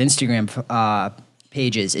fighters' Instagram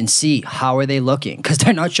pages and see how are they looking, because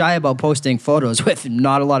they're not shy about posting photos with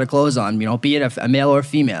not a lot of clothes on, be it a male or a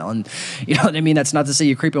female. And you know what I mean? That's not to say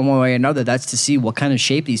you're creeping one way or another. That's to see what kind of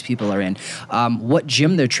shape these people are in, what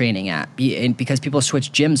gym they're training at, because people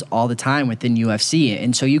switch gyms all the time within UFC.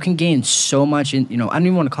 And so you can gain so much, I don't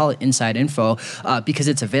even want to call it inside info because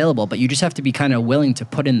it's available, but you just have to be kind of willing to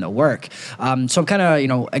put in the work. So I'm kind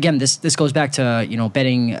of, again, this goes back to,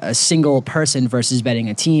 betting a single person versus betting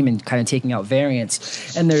a team and kind of taking out variance.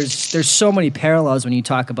 And there's so many parallels when you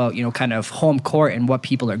talk about, kind of home court and what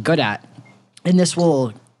people are good at. And this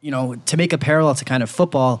will, to make a parallel to kind of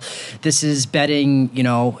football, this is betting,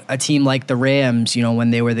 a team like the Rams, when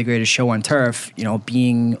they were the greatest show on turf,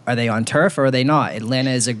 are they on turf or are they not? Atlanta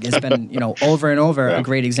has been, over and over a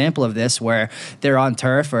great example of this, where they're on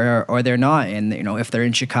turf or they're not. And, if they're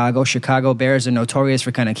in Chicago Bears are notorious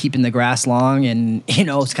for kind of keeping the grass long and,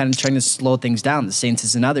 it's kind of trying to slow things down. The Saints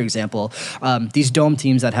is another example. These dome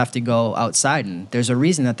teams that have to go outside, and there's a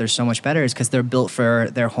reason that they're so much better, is because they're built for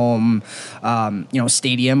their home,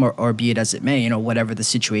 stadium, or be it as it may, whatever the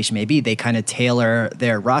situation may be. They kind of tailor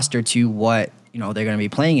their roster to what they're going to be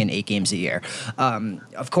playing in 8 games a year.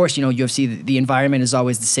 Of course, UFC, the environment is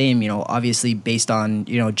always the same, obviously based on,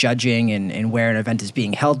 judging and where an event is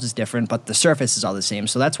being held is different, but the surface is all the same.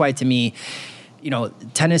 So that's why, to me,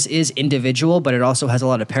 tennis is individual, but it also has a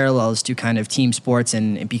lot of parallels to kind of team sports,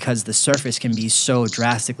 and because the surface can be so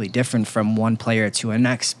drastically different from one player to the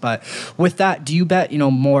next. But with that, do you bet,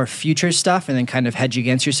 more future stuff and then kind of hedge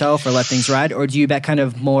against yourself or let things ride? Or do you bet kind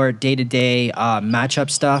of more day-to-day matchup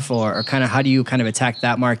stuff, or kind of how do you kind of attack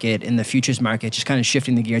that market in the futures market, just kind of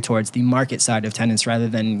shifting the gear towards the market side of tennis rather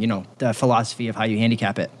than, the philosophy of how you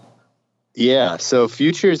handicap it? Yeah, so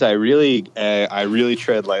futures, I really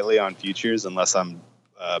tread lightly on futures unless I'm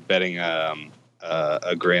betting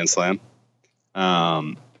a Grand Slam.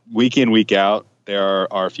 Week in, week out,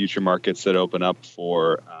 there are future markets that open up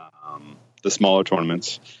for the smaller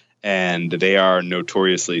tournaments, and they are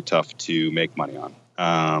notoriously tough to make money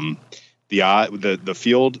on. The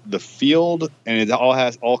field, and it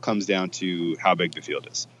all comes down to how big the field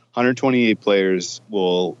is. 128 players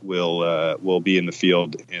will be in the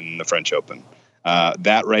field in the French Open.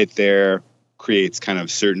 That right there creates kind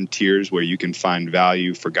of certain tiers where you can find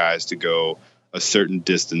value for guys to go a certain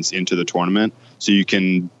distance into the tournament. So you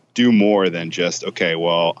can do more than just, okay,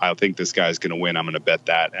 well, I think this guy's going to win, I'm going to bet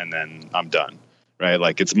that, and then I'm done, right?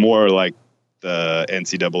 Like, it's more like the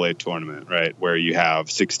NCAA tournament, right, where you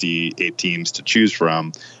have 68 teams to choose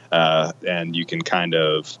from, and you can kind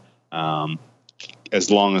of as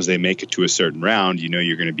long as they make it to a certain round,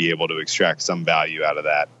 you're going to be able to extract some value out of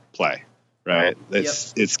that play, right?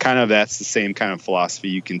 It's kind of, that's the same kind of philosophy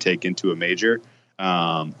you can take into a major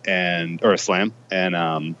or a slam.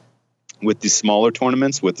 And with the smaller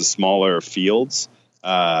tournaments, with the smaller fields,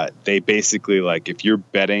 they basically, like, if you're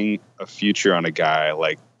betting a future on a guy,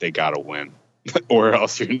 like, they got to win or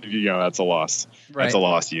else that's a loss. Right. That's a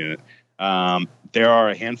lost unit. There are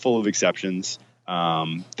a handful of exceptions.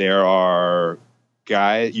 There are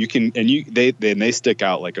guy they stick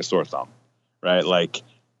out like a sore thumb, right? Like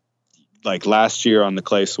last year on the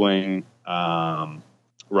clay swing, Rafa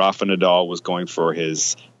Nadal was going for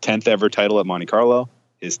his 10th ever title at Monte Carlo,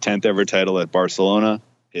 his 10th ever title at Barcelona,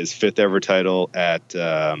 his 5th ever title at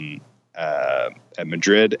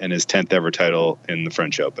Madrid, and his 10th ever title in the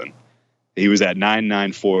French Open. He was at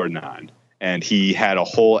 9.949, and he had a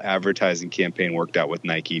whole advertising campaign worked out with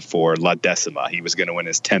Nike for La Decima. He was going to win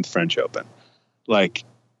his 10th French Open. Like,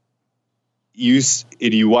 you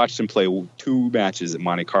watched him play 2 matches at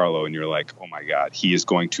Monte Carlo, and you're like, oh my God, he is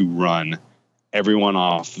going to run everyone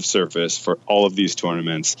off the surface for all of these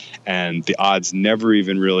tournaments. And the odds never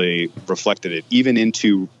even really reflected it, even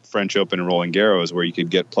into French Open and Roland Garros, where you could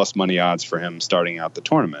get plus money odds for him starting out the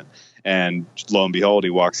tournament. And lo and behold, he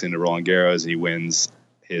walks into Roland Garros and he wins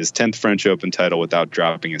his 10th French Open title without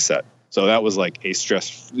dropping a set. So that was like a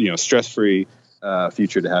stress-free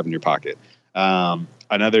future to have in your pocket.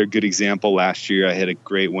 another good example last year, I had a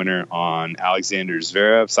great winner on Alexander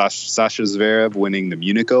Zverev, Sasha Zverev winning the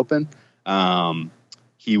Munich Open.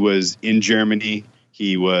 He was in Germany.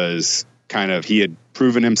 He had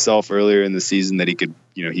proven himself earlier in the season that he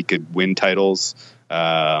could win titles.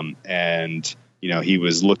 And he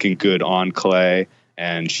was looking good on clay.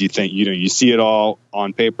 And you see it all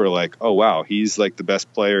on paper, like, oh wow, he's like the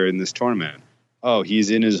best player in this tournament. Oh, he's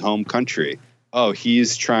in his home country. Oh,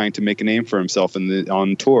 he's trying to make a name for himself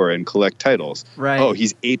on tour and collect titles. Right. Oh,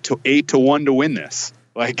 he's 8-1 to win this.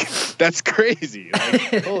 Like, that's crazy.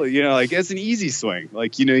 Like, holy, like, it's an easy swing.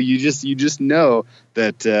 Like, you just know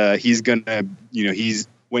that he's gonna, he's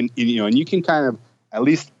when and you can kind of, at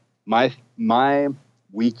least my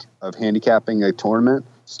week of handicapping a tournament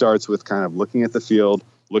starts with kind of looking at the field,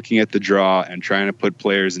 looking at the draw, and trying to put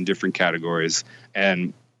players in different categories.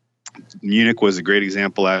 And Munich was a great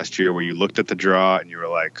example last year where you looked at the draw and you were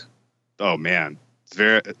like, oh man,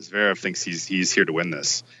 Zverev thinks he's here to win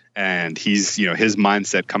this. And he's, his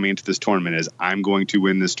mindset coming into this tournament is, I'm going to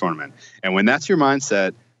win this tournament. And when that's your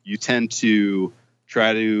mindset, you tend to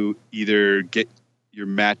try to either get your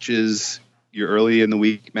early in the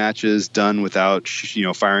week matches done without,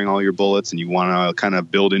 firing all your bullets, and you want to kind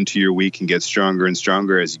of build into your week and get stronger and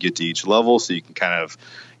stronger as you get to each level, so you can kind of,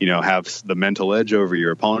 have the mental edge over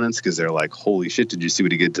your opponents, because they're like, holy shit, did you see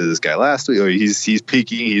what he did to this guy last week? Oh, he's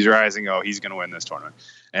peaking, he's rising. Oh, he's going to win this tournament.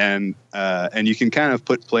 And you can kind of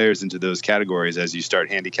put players into those categories as you start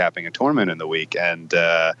handicapping a tournament in the week. And,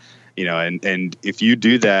 and if you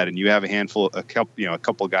do that and you have a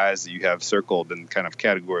couple guys that you have circled in kind of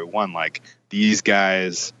category one, like, these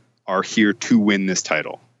guys are here to win this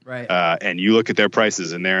title. Right. And you look at their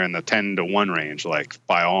prices and they're in the 10-1 range, like,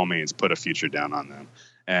 by all means, put a future down on them.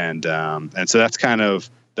 And so that's kind of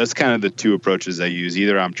the two approaches I use.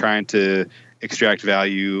 Either I'm trying to extract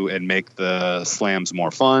value and make the slams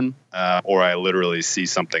more fun, or I literally see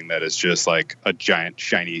something that is just like a giant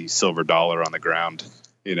shiny silver dollar on the ground,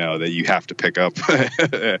 that you have to pick up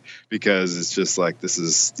because it's just like, this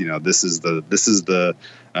is the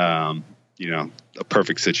a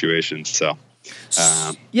perfect situation. So,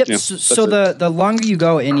 yep. So the longer you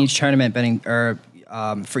go in each tournament, betting or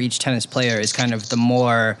for each tennis player is kind of the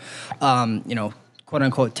more, quote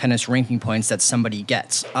unquote tennis ranking points that somebody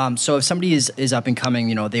gets. So if somebody is up and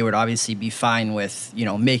coming, they would obviously be fine with,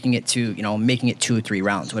 making it 2 or 3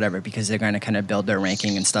 rounds, whatever, because they're going to kind of build their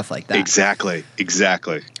ranking and stuff like that. Exactly.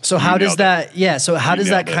 So how does that, so how does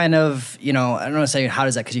that kind of, I don't want to say how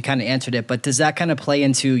does that, because you kind of answered it, but does that kind of play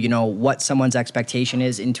into, what someone's expectation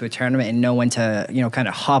is into a tournament and know when to, kind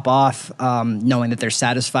of hop off, knowing that they're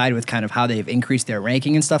satisfied with kind of how they've increased their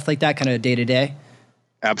ranking and stuff like that, kind of day to day?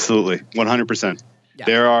 Absolutely. 100%.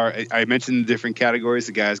 Yeah. I mentioned the different categories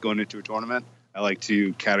of guys going into a tournament. I like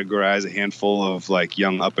to categorize a handful of like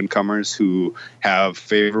young up and comers who have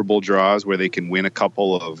favorable draws where they can win a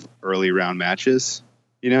couple of early round matches,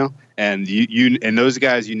 and you and those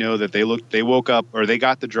guys, that they woke up or they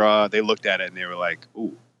got the draw, they looked at it and they were like,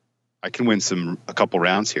 ooh, I can win a couple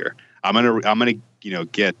rounds here. I'm gonna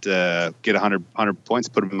get 100 points,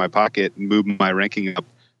 put them in my pocket, and move my ranking up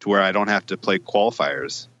to where I don't have to play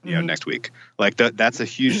qualifiers, next week. Like that's a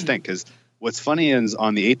huge thing. Because what's funny is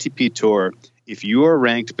on the ATP tour, if you are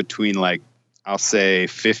ranked between like, I'll say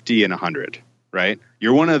 50 and 100, right?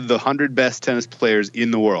 You're one of the 100 best tennis players in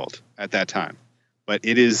the world at that time. But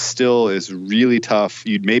it is really tough.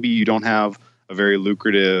 You don't have a very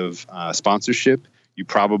lucrative sponsorship. You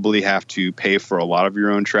probably have to pay for a lot of your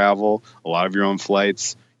own travel, a lot of your own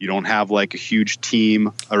flights. You don't have like a huge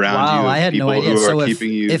team around you. Wow, I had no idea. So if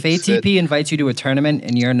ATP invites you to a tournament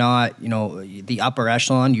and you're not, the upper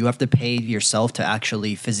echelon, you have to pay yourself to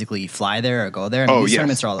actually physically fly there or go there. These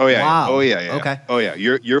tournaments are all wow. Oh yeah. Okay. Oh yeah.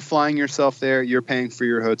 You're flying yourself there. You're paying for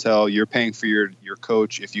your hotel. You're paying for your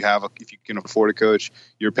coach if you can afford a coach.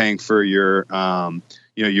 You're paying for your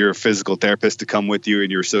your physical therapist to come with you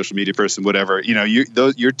and your social media person, whatever.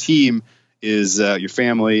 Your team is your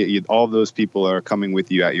family. All of those people are coming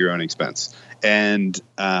with you at your own expense, and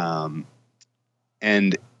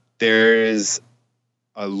there is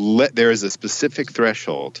a specific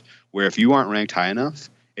threshold where if you aren't ranked high enough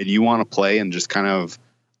and you want to play in just kind of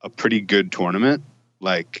a pretty good tournament,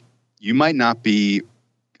 like, you might not be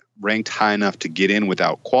ranked high enough to get in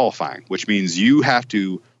without qualifying, which means you have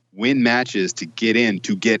to win matches to get in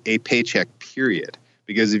to get a paycheck, period.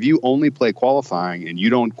 Because if you only play qualifying and you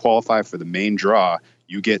don't qualify for the main draw,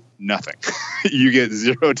 you get nothing. You get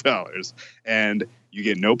 $0 and you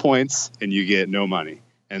get no points and you get no money.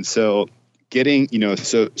 And so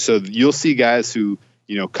so you'll see guys who,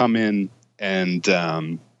 come in and,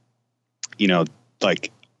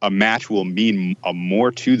 like a match will mean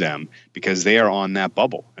more to them because they are on that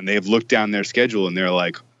bubble and they've looked down their schedule and they're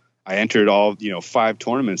like, I entered all 5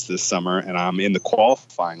 tournaments this summer and I'm in the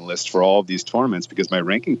qualifying list for all of these tournaments because my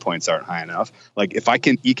ranking points aren't high enough. Like if I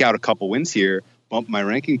can eke out a couple wins here, bump my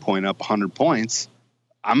ranking point up 100 points,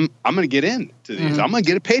 I'm going to get in to these. I'm going to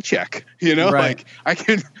get a paycheck, Right. like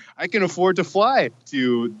I can afford to fly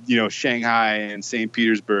to, Shanghai and St.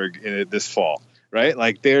 Petersburg this fall, right?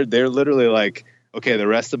 Like they're literally like, okay, the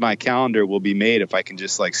rest of my calendar will be made if I can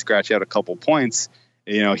just like scratch out a couple points,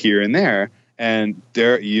 here and there. And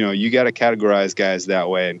there, you got to categorize guys that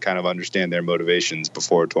way and kind of understand their motivations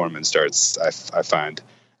before a tournament starts, I find.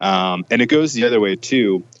 And it goes the other way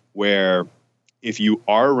too, where if you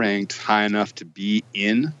are ranked high enough to be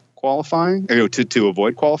in qualifying, or to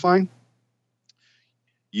avoid qualifying,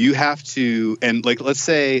 you have to, and like let's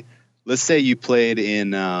say you played in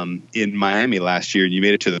Miami last year and you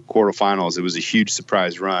made it to the quarterfinals. It was a huge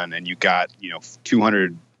surprise run, and you got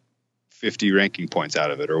 250 ranking points out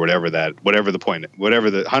of it, or whatever the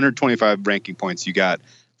 125 ranking points you got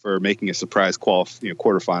for making a surprise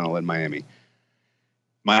quarterfinal in Miami.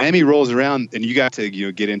 Miami rolls around and you got to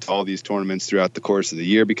get into all these tournaments throughout the course of the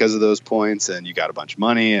year because of those points, and you got a bunch of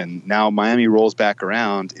money, and now Miami rolls back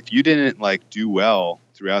around. If you didn't do well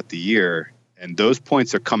throughout the year and those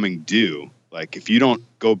points are coming due, like if you don't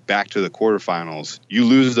go back to the quarterfinals, you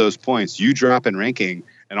lose those points, you drop in ranking,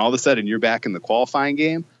 and all of a sudden you're back in the qualifying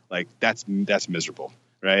game. Like that's miserable,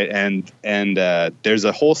 right? And there's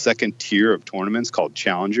a whole second tier of tournaments called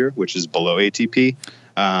Challenger, which is below ATP,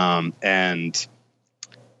 and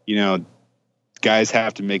guys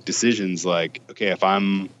have to make decisions like, okay, if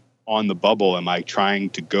I'm on the bubble, am I trying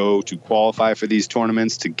to go to qualify for these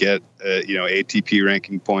tournaments to get ATP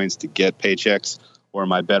ranking points, to get paychecks, or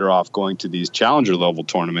am I better off going to these challenger level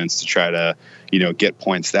tournaments to try to get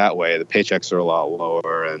points that way? The paychecks are a lot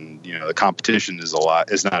lower, and the competition is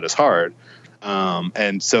not as hard,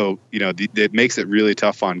 and so it makes it really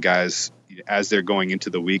tough on guys as they're going into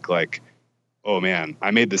the week, like, oh man,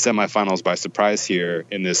 I made the semifinals by surprise here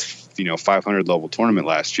in this 500 level tournament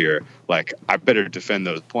last year. Like I better defend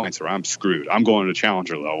those points or I'm screwed. I'm going to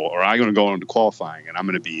challenger level, or I'm going to go into qualifying and I'm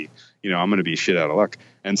going to be shit out of luck.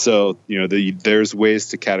 And so, there's ways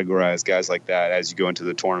to categorize guys like that as you go into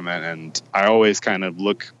the tournament. And I always kind of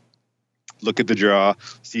look at the draw,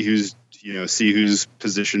 see who's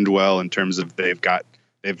positioned well in terms of they've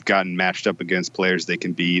gotten matched up against players they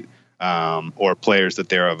can beat. Or players that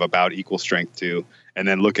they're of about equal strength to, and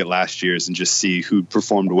then look at last year's and just see who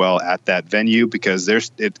performed well at that venue, because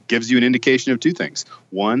it gives you an indication of two things.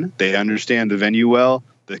 One, they understand the venue well.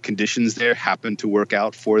 The conditions there happen to work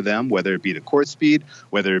out for them, whether it be the court speed,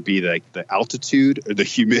 whether it be like the altitude or the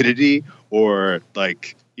humidity, or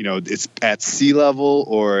it's at sea level,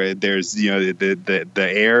 or there's the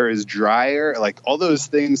air is drier. Like all those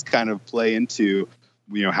things kind of play into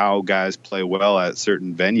how guys play well at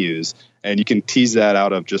certain venues, and you can tease that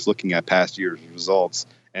out of just looking at past year's results.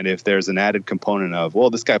 And if there's an added component of, well,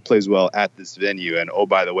 this guy plays well at this venue, and oh,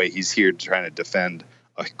 by the way, he's here trying to defend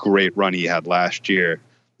a great run he had last year,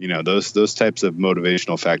 those types of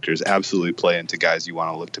motivational factors absolutely play into guys you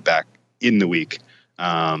want to look to back in the week.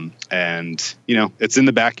 And it's in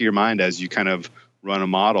the back of your mind as you kind of run a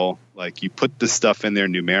model. Like you put this stuff in there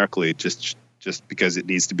numerically just because it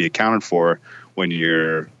needs to be accounted for when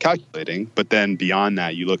you're calculating. But then beyond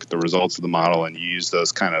that, you look at the results of the model and you use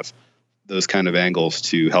those kind of angles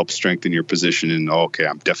to help strengthen your position. And okay,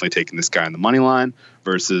 I'm definitely taking this guy on the money line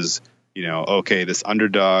versus, okay, this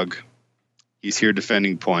underdog, he's here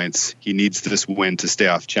defending points. He needs this win to stay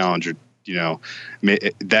off challenger.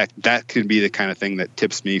 That could be the kind of thing that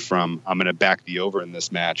tips me from, I'm going to back the over in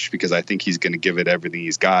this match because I think he's going to give it everything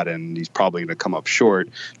he's got and he's probably going to come up short,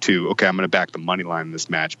 to, okay, I'm going to back the money line in this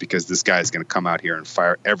match because this guy's going to come out here and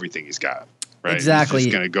fire everything he's got. Right? Exactly.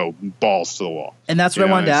 He's going to go balls to the wall. And that's what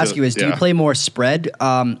I wanted to ask you is, do you play more spread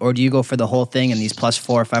or do you go for the whole thing and these plus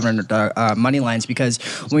 400 or 500 money lines? Because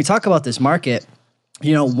when we talk about this market,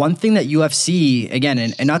 one thing that UFC, again,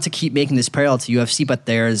 and not to keep making this parallel to UFC, but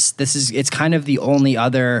it's kind of the only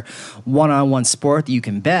other one-on-one sport that you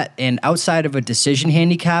can bet. And outside of a decision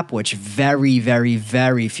handicap, which very, very,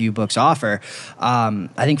 very few books offer, I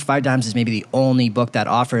think 5 Dimes is maybe the only book that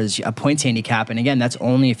offers a points handicap. And again, that's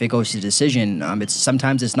only if it goes to decision.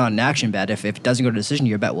 Sometimes it's not an action bet. If it doesn't go to decision,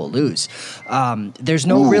 your bet will lose. There's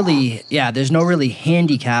no really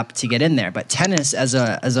handicap to get in there. But tennis as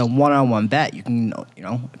a one-on-one bet, you can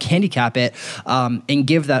handicap it and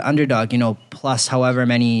give that underdog, plus however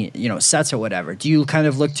many, sets or whatever. Do you kind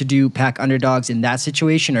of look to pack underdogs in that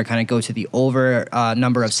situation, or kind of go to the over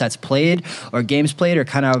number of sets played or games played, or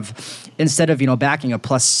kind of instead of, backing a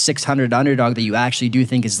plus 600 underdog that you actually do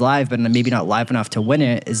think is live, but maybe not live enough to win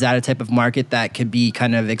it, is that a type of market that could be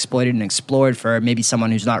kind of exploited and explored for maybe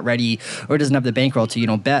someone who's not ready or doesn't have the bankroll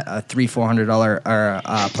to, bet a $300-$400 or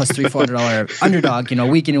plus $300-$400 underdog,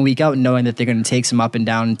 week in and week out, knowing that they're going to take some up and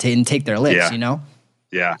down and take their licks,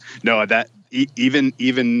 Yeah. No, that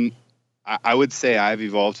even I would say I've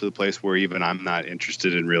evolved to the place where even I'm not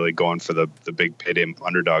interested in really going for the big payday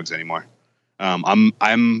underdogs anymore.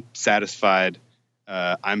 I'm satisfied.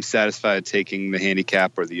 I'm satisfied taking the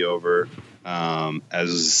handicap or the over, and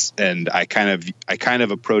I kind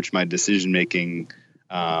of approach my decision making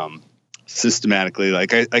systematically.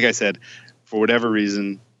 Like I said, for whatever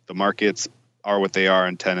reason, the markets are what they are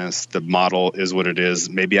in tennis. The model is what it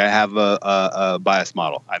is. Maybe I have a biased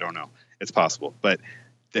model. I don't know. It's possible, but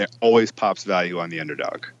there always pops value on the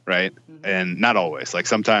underdog, right? Mm-hmm. And not always. Like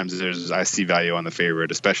sometimes I see value on the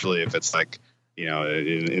favorite, especially if it's like,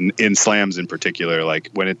 in slams in particular, like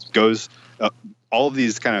when it goes, all of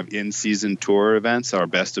these kind of in-season tour events are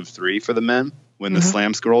best of 3 for the men. When the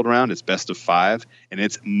slams get rolled around, it's best of 5, and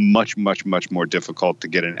it's much, much, much more difficult to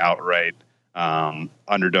get an outright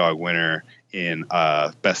underdog winner in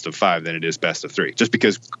best of 5 than it is best of 3. Just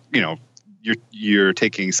because, you're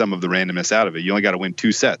taking some of the randomness out of it. You only got to win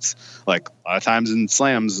 2 sets. Like a lot of times in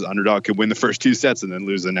slams, underdog could win the first 2 sets and then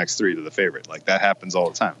lose the next 3 to the favorite. Like that happens all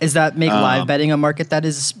the time. Does that make live betting a market that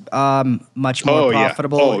is much more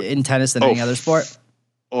profitable in tennis than any other sport?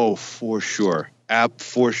 Oh, for sure.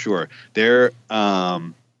 For sure. There are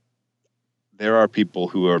people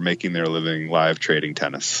who are making their living live trading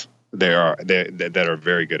tennis. That are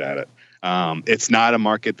very good at it. It's not a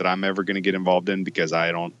market that I'm ever going to get involved in because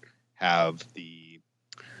I don't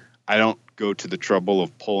go to the trouble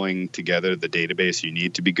of pulling together the database you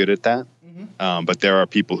need to be good at that. Mm-hmm. But there are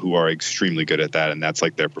people who are extremely good at that, and that's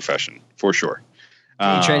like their profession for sure.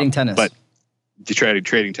 Trading tennis. But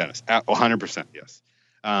trading tennis, 100%, yes.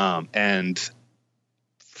 And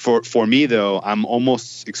for me though, I'm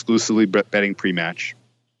almost exclusively betting pre-match.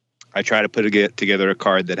 I try to put together a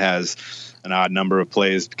card that has an odd number of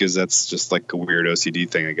plays because that's just like a weird OCD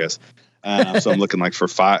thing, I guess. So I'm looking like for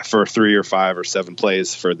 3 or 5 or 7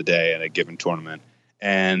 plays for the day in a given tournament.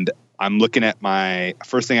 And I'm looking at my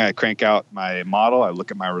first thing. I crank out my model. I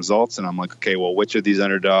look at my results and I'm like, okay, well, which of these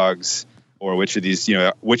underdogs or which of these,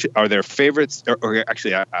 which are their favorites? Or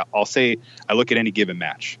actually, I'll say I look at any given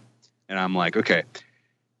match and I'm like, okay,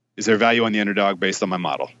 is there value on the underdog based on my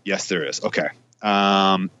model? Yes, there is. Okay.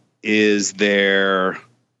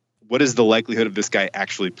 What is the likelihood of this guy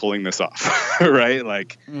actually pulling this off? Right?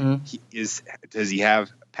 Like, does he have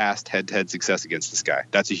past head-to-head success against this guy?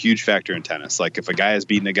 That's a huge factor in tennis. Like, if a guy has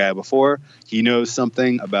beaten a guy before, he knows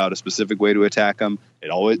something about a specific way to attack him.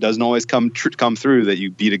 It doesn't always come through that you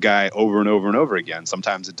beat a guy over and over and over again.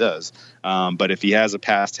 Sometimes it does. But if he has a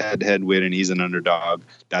past head-to-head win and he's an underdog,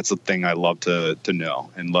 that's the thing I love to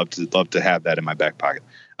know and love to have that in my back pocket.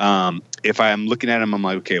 If I'm looking at him, I'm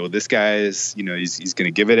like, okay, well, this guy is, he's going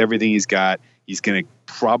to give it everything he's got. He's going to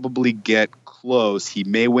probably get close. He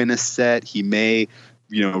may win a set. He may,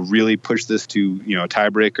 really push this to, a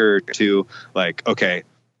tiebreaker or 2. Like, okay,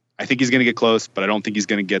 I think he's going to get close, but I don't think he's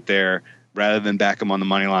going to get there. Rather than back him on the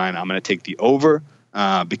money line, I'm going to take the over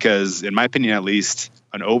because, in my opinion, at least,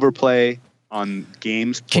 an overplay on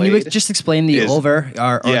games played. Can you just explain the over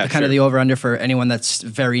or kind of the over-under for anyone that's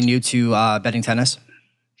very new to betting tennis?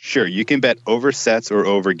 Sure. You can bet over sets or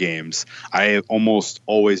over games. I almost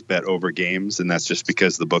always bet over games, and that's just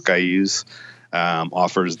because the book I use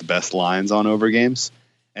offers the best lines on over games.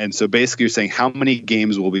 And so basically you're saying how many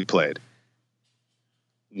games will be played.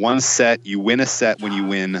 One set, you win a set when you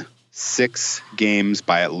win 6 games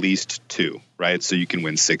by at least 2, right? So you can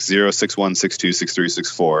win 6-0, 6-1, 6-2,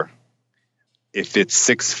 6-3, 6-4. If it's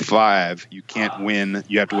 6-5, you can't win.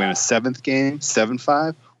 You have to win a 7th game,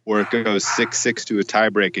 7-5. Or it goes 6-6 to a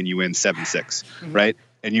tiebreak and you win 7-6, right?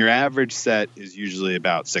 And your average set is usually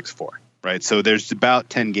about 6-4, right? So there's about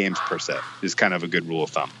 10 games per set is kind of a good rule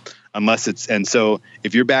of thumb. And so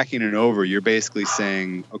if you're backing it over, you're basically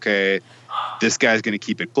saying, okay, this guy's going to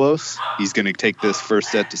keep it close. He's going to take this first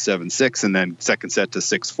set to 7-6 and then second set to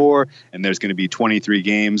 6-4. And there's going to be 23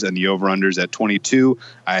 games and the over-under's at 22.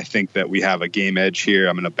 I think that we have a game edge here.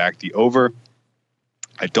 I'm going to back the over.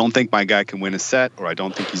 I don't think my guy can win a set, or I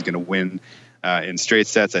don't think he's going to win in straight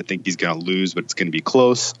sets. I think he's going to lose, but it's going to be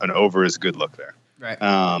close. An over is a good look there. Right.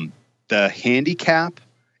 The handicap,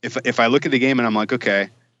 if I look at the game and I'm like, okay,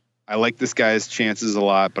 I like this guy's chances a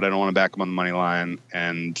lot, but I don't want to back him on the money line,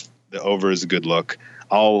 and the over is a good look.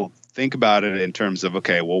 I'll think about it in terms of,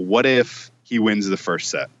 okay, well, what if he wins the first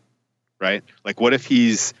set, right? Like, what if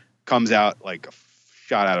he's comes out like a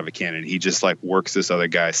shot out of a cannon? He just like works this other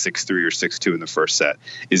guy 6-3 or 6-2 in the first set.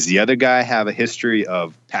 Is the other guy have a history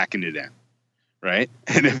of packing it in, right?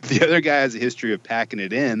 And if the other guy has a history of packing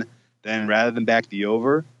it in, then rather than back the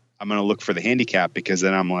over, I'm going to look for the handicap, because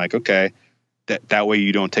then I'm like, okay, that way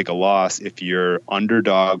you don't take a loss if your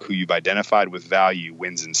underdog who you've identified with value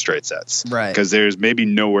wins in straight sets. Right. Because there's maybe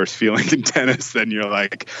no worse feeling in tennis than you're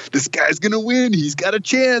like, this guy's going to win. He's got a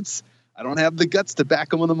chance. I don't have the guts to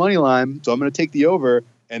back him on the money line, so I'm going to take the over.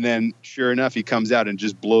 And then sure enough, he comes out and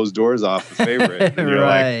just blows doors off the favorite. And you're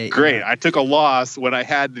Right. like, great. I took a loss when I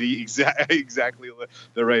had the exactly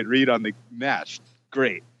the right read on the match.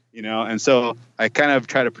 Great. And so I kind of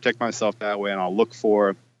try to protect myself that way. And I'll look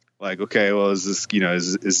for, like, okay, well, is this,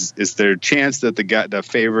 is there a chance that the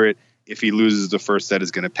favorite, if he loses the first set,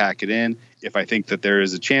 is going to pack it in? If I think that there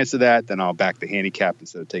is a chance of that, then I'll back the handicap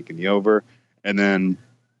instead of taking the over. And then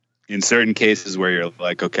in certain cases where you're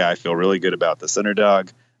like, okay, I feel really good about this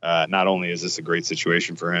underdog. Not only is this a great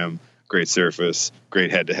situation for him, great surface,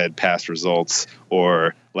 great head-to-head past results,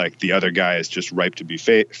 or like the other guy is just ripe to be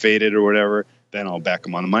faded or whatever, then I'll back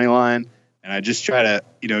him on the money line. And I just try to,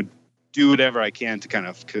 do whatever I can to kind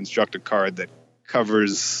of construct a card that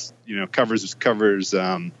covers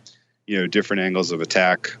different angles of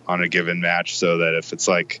attack on a given match, so that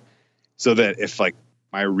if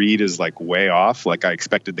my read is like way off, like I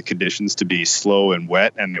expected the conditions to be slow and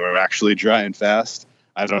wet and they were actually dry and fast,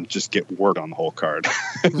 I don't just get worked on the whole card.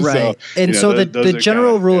 Right. The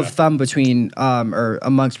general rule of thumb between or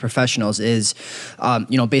amongst professionals is,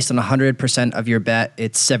 based on 100% of your bet,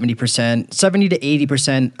 it's 70 to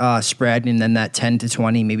 80% spread, and then that 10 to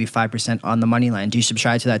 20, maybe 5% on the money line. Do you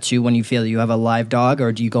subscribe to that too when you feel you have a live dog,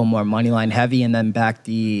 or do you go more money line heavy and then back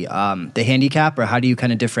the handicap, or how do you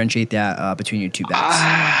kind of differentiate that between your two bets?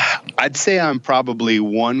 I'd say I'm probably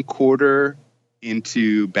one quarter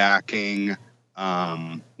into backing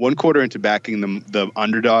the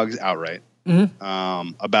underdogs outright.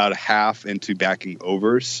 Mm-hmm. About a half into backing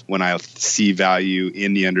overs when I see value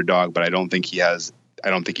in the underdog, but I don't think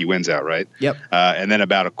he wins outright. Yep. And then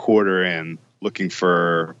about a quarter in looking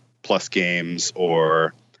for plus games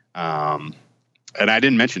or, and I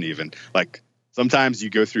didn't mention even, like, sometimes you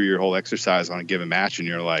go through your whole exercise on a given match and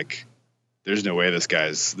you're like, there's no way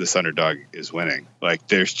this underdog is winning. Like,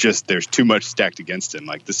 there's too much stacked against him.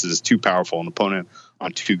 Like, this is too powerful an opponent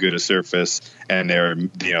on too good a surface, and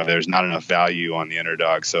there's not enough value on the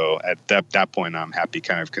underdog. So at that point, I'm happy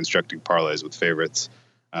kind of constructing parlays with favorites,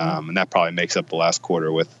 and that probably makes up the last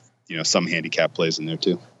quarter with some handicap plays in there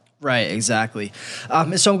too. Right, exactly.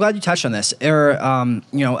 So I'm glad you touched on this.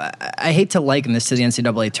 I hate to liken this to the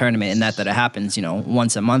NCAA tournament in that it happens,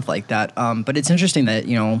 once a month like that. But it's interesting that,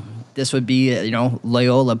 this would be,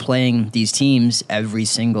 Loyola playing these teams every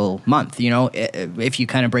single month. If you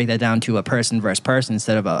kind of break that down to a person versus person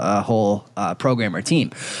instead of a whole program or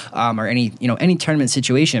team, or any tournament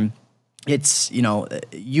situation. It's,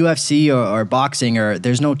 UFC or boxing, or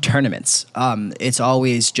there's no tournaments. It's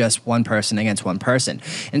always just one person against one person.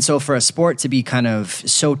 And so for a sport to be kind of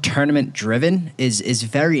so tournament driven is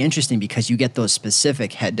very interesting, because you get those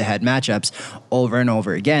specific head-to-head matchups over and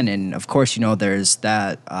over again. And of course, there's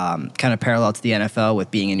that kind of parallel to the NFL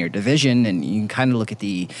with being in your division, and you can kind of look at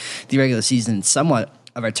the regular season somewhat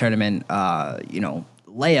of a tournament,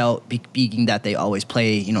 layout, being that they always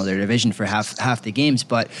play, their division for half the games.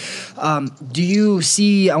 But do you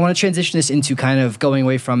see, I want to transition this into kind of going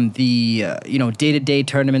away from the, day-to-day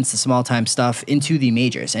tournaments, the small-time stuff, into the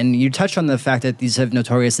majors. And you touched on the fact that these have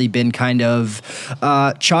notoriously been kind of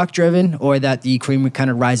chalk-driven, or that the cream kind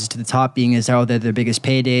of rises to the top, being as how they're their biggest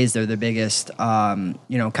paydays, they're their biggest,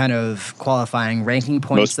 kind of qualifying ranking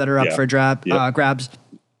points that are up for grabs.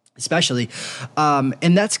 Especially.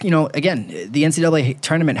 And that's, again, the NCAA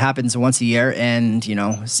tournament happens once a year, and,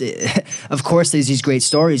 of course there's these great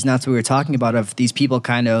stories, and that's what we were talking about, of these people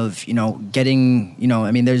kind of, getting,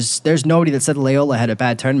 there's nobody that said Loyola had a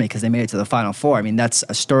bad tournament because they made it to the Final Four. I mean, that's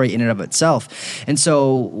a story in and of itself. And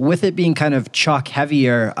so with it being kind of chalk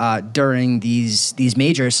heavier during these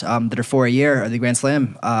majors that are for a year, or the Grand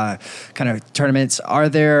Slam kind of tournaments,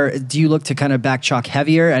 do you look to kind of back chalk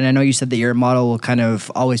heavier? And I know you said that your model will kind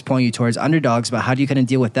of always point you towards underdogs, but how do you kind of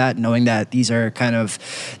deal with that, knowing that this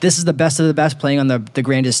is the best of the best playing on the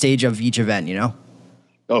grandest stage of each event,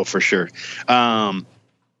 Oh, for sure.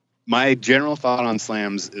 My general thought on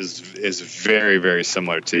slams is very, very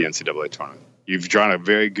similar to the NCAA tournament. You've drawn a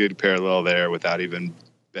very good parallel there without even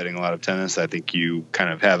betting a lot of tennis. I think you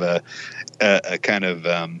kind of have a kind of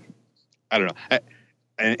I don't know.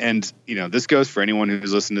 And you know, this goes for anyone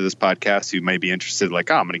who's listening to this podcast who might be interested.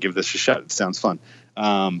 Like, I'm going to give this a shot. It sounds fun.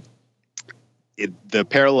 The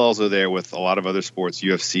parallels are there with a lot of other sports.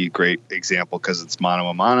 UFC, great example because it's mano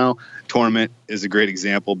a mano. Tournament is a great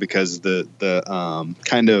example because the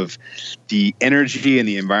kind of the energy and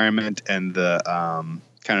the environment and the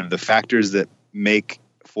kind of the factors that make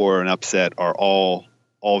for an upset are all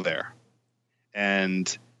there.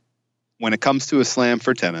 And when it comes to a slam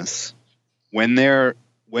for tennis, when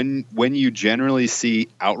you generally see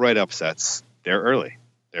outright upsets, they're early.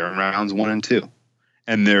 They're in rounds 1 and 2.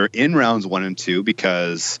 And they're in rounds 1 and 2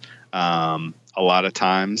 because a lot of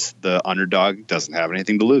times the underdog doesn't have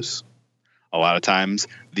anything to lose. A lot of times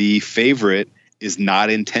the favorite is not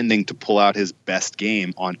intending to pull out his best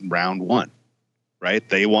game on round 1, right?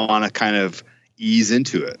 They want to kind of ease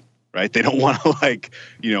into it, right? They don't want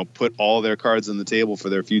to put all their cards on the table for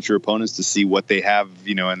their future opponents to see what they have,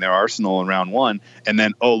 in their arsenal in round 1. And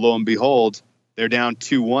then, lo and behold, they're down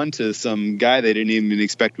 2-1 to some guy they didn't even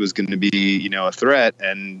expect was going to be, a threat.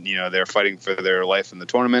 And, they're fighting for their life in the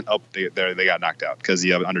tournament. Oh, they got knocked out because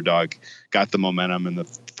the underdog got the momentum in the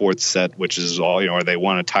 4th set, which is all, or they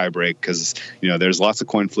won a tie break because, there's lots of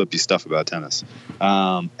coin flippy stuff about tennis.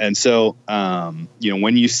 And so,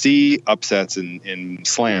 when you see upsets in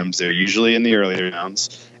slams, they're usually in the earlier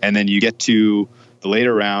rounds. And then you get to the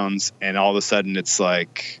later rounds and all of a sudden it's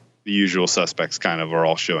like the usual suspects kind of are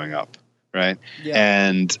all showing up. Right. Yeah.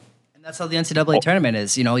 And that's how the NCAA tournament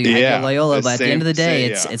is. You have your Loyola, but at the end of the day,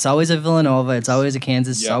 it's always a Villanova, it's always a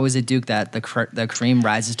Kansas, it's always a Duke that the cream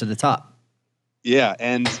rises to the top. Yeah,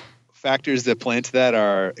 and factors that play into that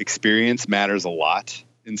are experience matters a lot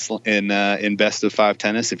in best of 5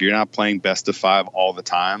 tennis. If you're not playing best of 5 all the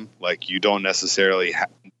time, like you don't necessarily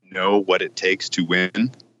know what it takes to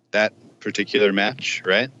win that particular match,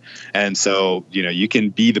 right? And so you can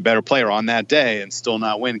be the better player on that day and still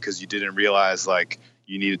not win because you didn't realize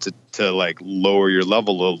you needed to lower your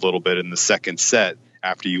level a little bit in the second set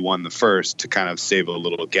after you won the first to kind of save a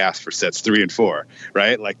little gas for sets 3 and 4,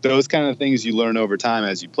 right? Like those kind of things you learn over time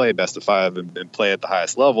as you play best of 5 and play at the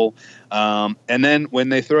highest level. And then when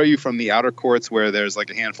they throw you from the outer courts where there's a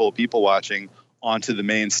handful of people watching onto the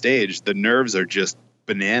main stage, the nerves are just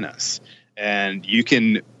bananas. And you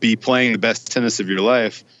can be playing the best tennis of your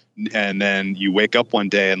life, and then you wake up one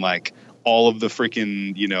day and all of the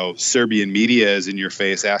freaking, Serbian media is in your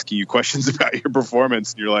face asking you questions about your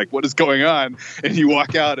performance. And you're like, what is going on? And you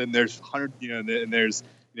walk out and there's 100, there's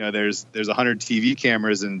 100 TV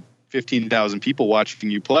cameras and 15,000 people watching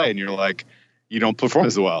you play. And you're like, you don't perform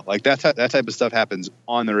as well. that type of stuff happens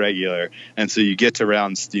on the regular. And so you get to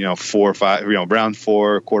rounds, 4 or 5, round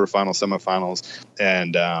 4, quarterfinals, semifinals,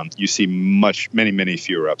 and you see many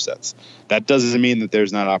fewer upsets. That doesn't mean that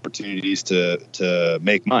there's not opportunities to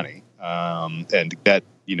make money and bet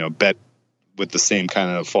with the same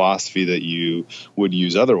kind of philosophy that you would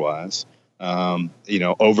use otherwise.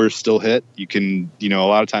 Overs still hit. You can, a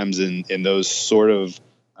lot of times in those sort of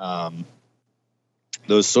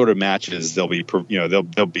matches, they'll be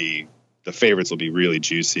the favorites will be really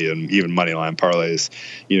juicy, and even money line parlays,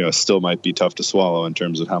 still might be tough to swallow in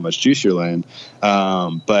terms of how much juice you're laying.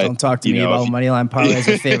 But don't talk to me about money line parlays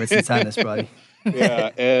or favorites in tennis, buddy. Yeah,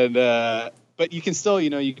 and but you can still,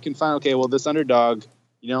 you can find, okay, well, this underdog,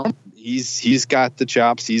 he's got the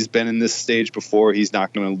chops. He's been in this stage before. He's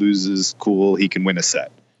not going to lose his cool. He can win a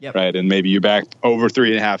set, right? And maybe you're back over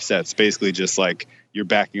 3.5 sets, basically just you're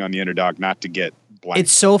backing on the underdog not to get blank.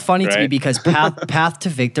 It's so funny to me because path to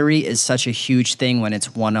victory is such a huge thing when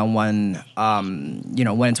it's one-on-one.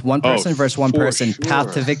 When it's one person versus one person, sure.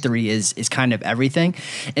 Path to victory is kind of everything.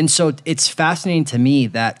 And so it's fascinating to me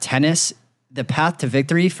that tennis, the path to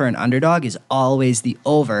victory for an underdog is always the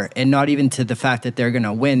over, and not even to the fact that they're going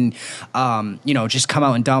to win, just come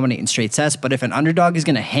out and dominate in straight sets. But if an underdog is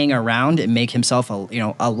going to hang around and make himself a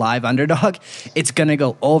live underdog, it's going to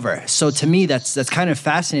go over. So to me, that's kind of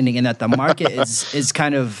fascinating in that the market is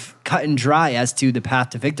kind of cut and dry as to the path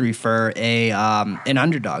to victory for an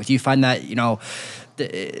underdog. Do you find that,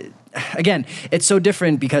 again, it's so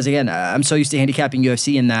different because, again, I'm so used to handicapping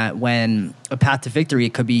UFC in that when a path to victory,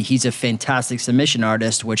 it could be he's a fantastic submission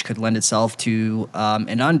artist, which could lend itself to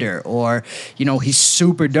an under, or, he's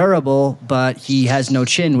super durable, but he has no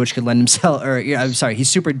chin, which could lend himself, he's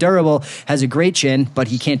super durable, has a great chin, but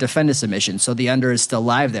he can't defend a submission. So the under is still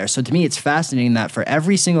live there. So to me, it's fascinating that for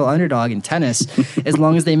every single underdog in tennis, as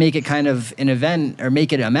long as they make it kind of an event or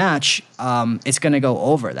make it a match, it's going to go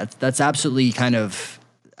over. That's absolutely kind of,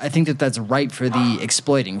 I think that's ripe for the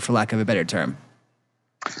exploiting, for lack of a better term.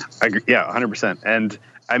 I agree. Yeah, 100%. And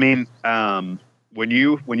I mean, when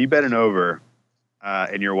you bet an over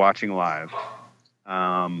and you're watching live,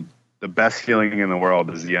 the best feeling in the world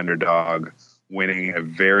is the underdog winning a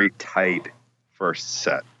very tight first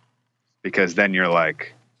set, because then you're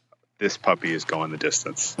like, this puppy is going the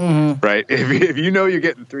distance, right? If you know you're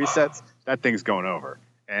getting 3 sets, that thing's going over.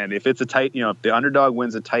 And if it's a tight, if the underdog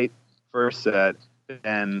wins a tight first set,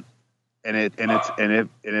 then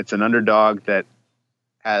it's an underdog that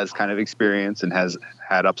has kind of experience and has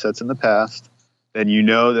had upsets in the past, then you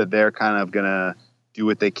know that they're kind of gonna do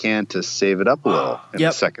what they can to save it up a little in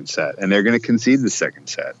the second set, and they're gonna concede the second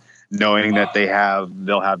set, knowing that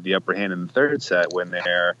they'll have the upper hand in the third set when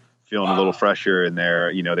they're feeling a little fresher and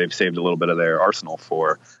they've saved a little bit of their arsenal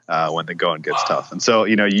for when the going gets tough. And so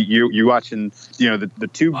you're watching,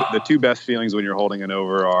 the two best feelings when you're holding it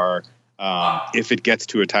over are if it gets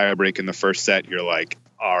to a tie break in the first set, you're like,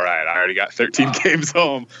 all right, I already got 13 games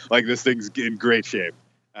home, like this thing's in great shape.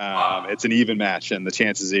 It's an even match, and the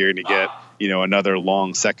chances that you're going to get another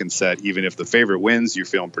long second set, even if the favorite wins, you're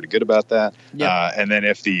feeling pretty good about that. And then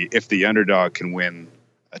if the underdog can win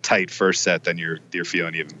a tight first set, then you're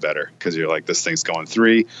feeling even better, because you're like, this thing's going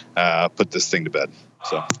 3, put this thing to bed.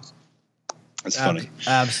 So it's funny.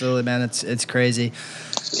 Absolutely, man. It's crazy.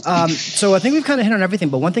 So I think we've kind of hit on everything,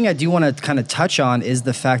 but one thing I do want to kind of touch on is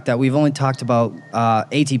the fact that we've only talked about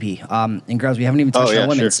ATP and girls. We haven't even touched on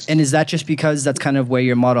women's. Sure. And is that just because that's kind of where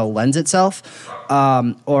your model lends itself,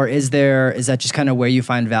 or is that just kind of where you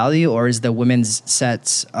find value, or is the women's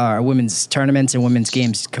sets, women's tournaments and women's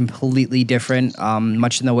games completely different,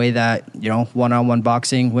 much in the way that one-on-one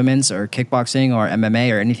boxing, women's, or kickboxing, or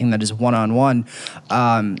MMA, or anything that is one-on-one,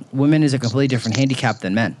 women is a completely different handicap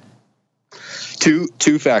than men?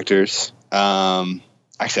 Two factors. Actually,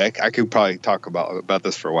 I could probably talk about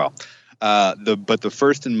this for a while. But the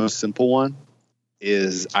first and most simple one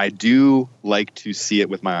is, I do like to see it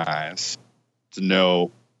with my eyes to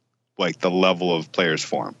know like the level of players'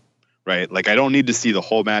 form, right? Like, I don't need to see the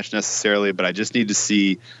whole match necessarily, but I just need to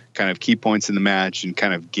see kind of key points in the match and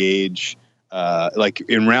kind of gauge like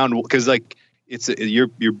in round, because like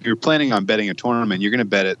you're planning on betting a tournament, you're going to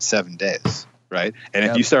bet it 7 days. Right. And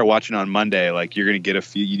if you start watching on Monday, like, you're going to get a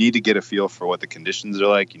feel, you need to get a feel for what the conditions are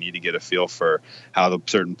like. You need to get a feel for how the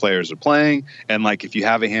certain players are playing. And like, if you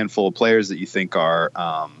have a handful of players that you think are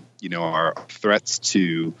threats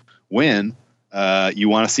to win, you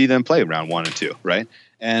want to see them play round 1 and 2. Right.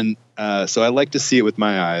 And so I like to see it with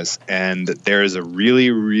my eyes. And there is a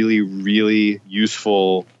really, really, really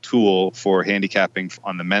useful tool for handicapping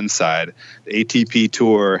on the men's side. The ATP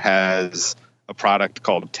Tour has a product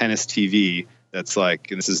called Tennis TV. That's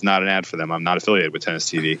like, and this is not an ad for them, I'm not affiliated with Tennis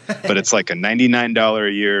TV, but it's like a $99 a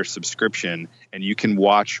year subscription, and you can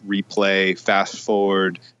watch, replay, fast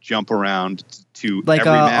forward, jump around to like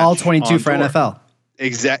every match all 22 for tour. NFL.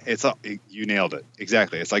 You nailed it.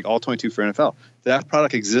 Exactly. It's like all 22 for NFL. That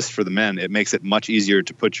product exists for the men. It makes it much easier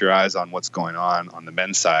to put your eyes on what's going on the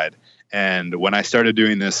men's side. And when I started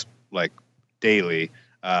doing this like daily,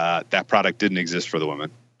 that product didn't exist for the women.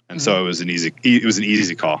 And so it was an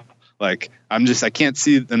easy call. Like, I can't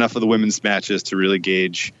see enough of the women's matches to really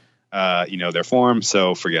gauge, their form.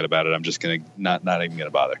 So forget about it. I'm just going to not even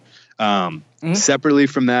going to bother. Separately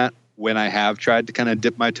from that, when I have tried to kind of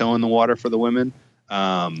dip my toe in the water for the women,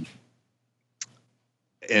 and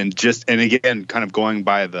again, kind of going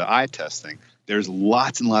by the eye testing, there's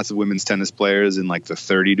lots and lots of women's tennis players in like the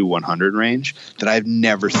 30 to 100 range that I've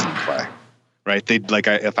never seen play. Right,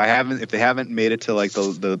 if they haven't made it to like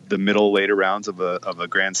the middle later rounds of a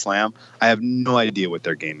Grand Slam, I have no idea what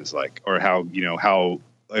their game is like, or how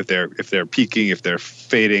if they're peaking, if they're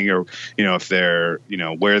fading, or if they're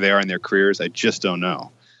where they are in their careers. I just don't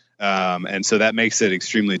know, and so that makes it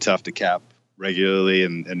extremely tough to cap regularly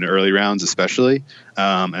in the early rounds, especially.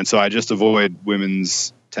 And so I just avoid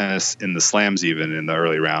women's tennis in the slams, even in the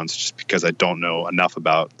early rounds, just because I don't know enough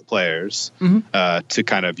about the players to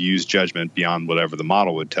kind of use judgment beyond whatever the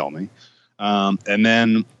model would tell me. And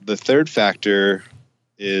then the third factor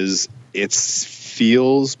is it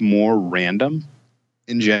feels more random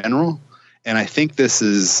in general. And I think this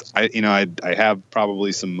is, I have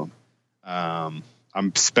probably some,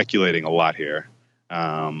 I'm speculating a lot here,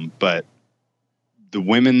 but the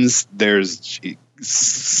women's, there's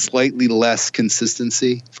slightly less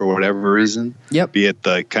consistency for whatever reason. Yep. Be it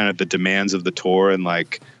the kind of the demands of the tour, and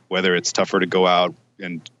like whether it's tougher to go out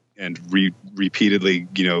and repeatedly,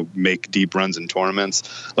 make deep runs in tournaments.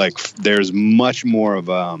 Like, there's much more of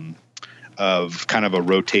kind of a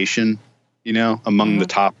rotation, among the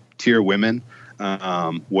top tier women,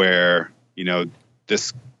 where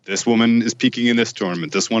this woman is peaking in this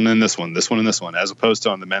tournament, this one and this one, this one and this one, as opposed to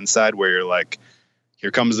on the men's side where you're like,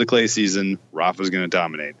 here comes the clay season. Rafa's going to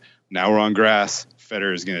dominate. Now we're on grass.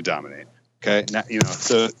 Federer is going to dominate. Okay, now,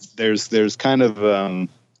 so there's kind of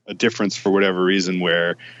a difference for whatever reason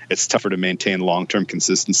where it's tougher to maintain long-term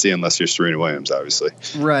consistency unless you're Serena Williams, obviously.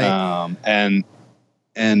 Right.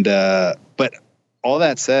 But all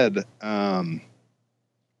that said, the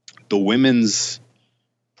women's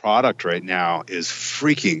product right now is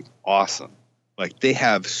freaking awesome. Like, they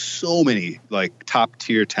have so many like top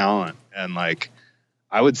tier talent, and like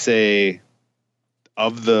I would say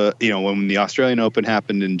of the when the Australian Open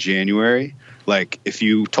happened in January, like if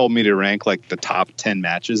you told me to rank like the top 10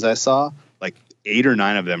 matches I saw, like 8 or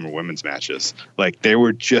 9 of them were women's matches. Like it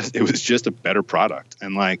was just a better product.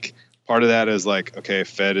 And like part of that is like, okay,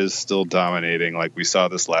 Fed is still dominating. Like we saw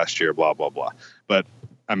this last year, blah, blah, blah. But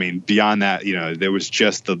I mean, beyond that, there was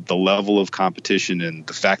just the level of competition and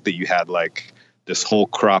the fact that you had like this whole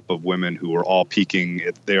crop of women who were all peaking.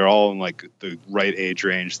 They're all in like the right age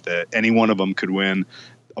range that any one of them could win.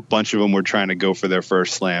 A bunch of them were trying to go for their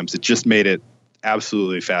first slams. It just made it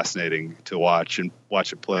absolutely fascinating to watch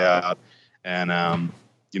it play out. And, I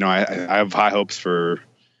have high hopes for,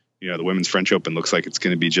 the Women's French Open looks like it's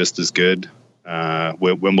going to be just as good.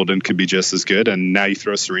 Wimbledon could be just as good. And now you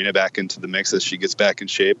throw Serena back into the mix as she gets back in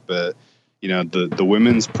shape. But, the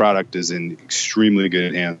women's product is in extremely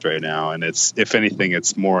good hands right now. And it's, if anything,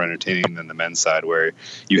 it's more entertaining than the men's side, where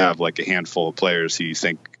you have like a handful of players who you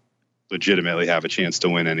think legitimately have a chance to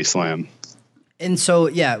win any slam. And so,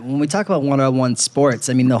 yeah, when we talk about one-on-one sports,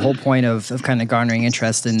 I mean, the whole point of kind of garnering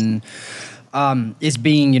interest in is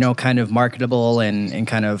being, kind of marketable and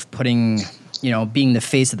kind of putting, being the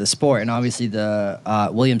face of the sport. And obviously the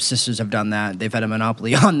Williams sisters have done that. They've had a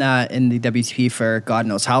monopoly on that in the WTP for God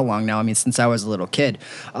knows how long now. I mean, since I was a little kid.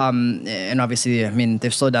 And obviously, I mean,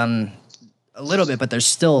 they've slowed down a little bit, but there's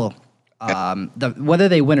still... whether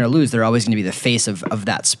they win or lose, they're always going to be the face of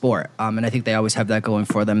that sport, and I think they always have that going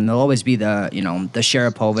for them. And they'll always be the the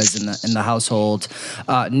Sharapovas in the household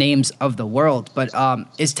names of the world. But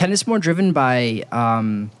is tennis more driven by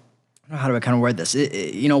how do I kind of word this?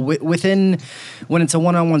 Within when it's a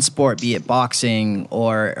one-on-one sport, be it boxing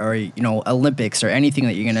or Olympics or anything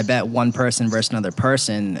that you're going to bet one person versus another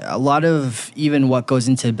person, a lot of even what goes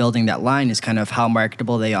into building that line is kind of how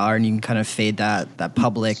marketable they are, and you can kind of fade that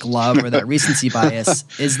public love or that recency bias.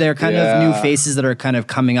 Is there kind of new faces that are kind of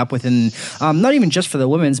coming up within, not even just for the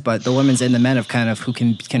women's, but the women's and the men of kind of who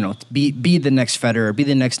can be the next Federer, be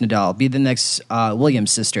the next Nadal, be the next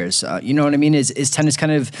Williams sisters? You know what I mean? Is tennis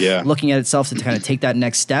kind of looking at itself to kind of take that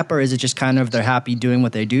next step, or is it just kind of they're happy doing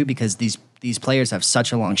what they do because these players have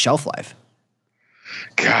such a long shelf life?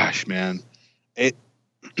 Gosh, man,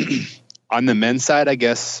 on the men's side, I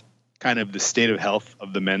guess kind of the state of health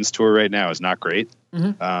of the men's tour right now is not great.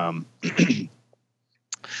 Mm-hmm.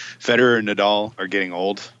 Federer and Nadal are getting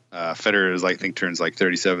old. Federer is I think turns like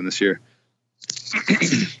 37 this year.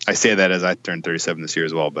 I say that as I turned 37 this year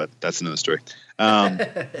as well, but that's another story.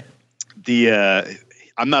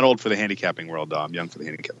 I'm not old for the handicapping world, though. I'm young for the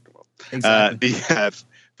handicapping world. Exactly.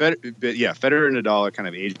 Federer and Nadal are kind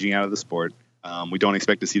of aging out of the sport. We don't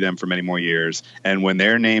expect to see them for many more years. And when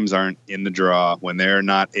their names aren't in the draw, when they're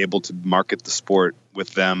not able to market the sport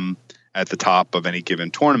with them at the top of any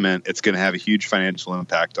given tournament, it's going to have a huge financial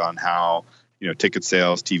impact on how, ticket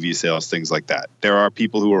sales, TV sales, things like that. There are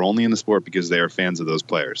people who are only in the sport because they are fans of those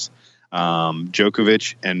players.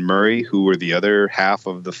 Djokovic and Murray, who were the other half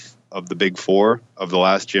of the big four of the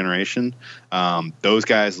last generation, those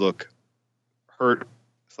guys look hurt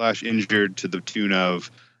 / injured to the tune of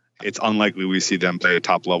it's unlikely we see them play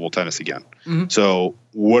top level tennis again. Mm-hmm. So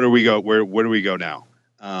where do we go now?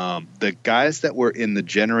 The guys that were in the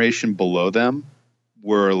generation below them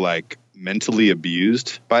were like mentally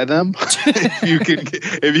abused by them. if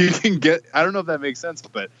you can get, I don't know if that makes sense,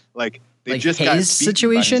 but like they just got beaten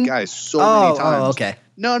situation by these guys so many times. Oh, okay.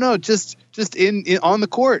 No, just in on the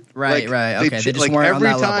court. Right. Okay. They just like weren't every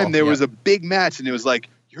on that time level. there was a big match, and it was like,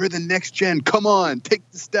 you're the next gen. Come on, take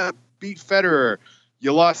the step, beat Federer.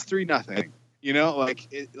 You lost 3-0.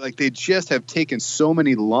 Like they just have taken so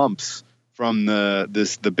many lumps from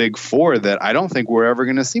the big four that I don't think we're ever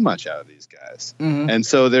going to see much out of these guys. Mm-hmm. And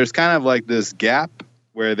so there's kind of like this gap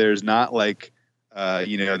where there's not like.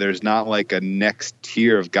 There's not like a next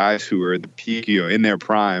tier of guys who are at the peak, in their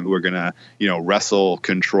prime, who are going to, wrestle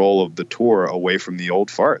control of the tour away from the old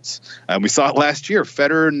farts. And we saw it last year.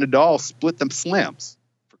 Federer and Nadal split them slams,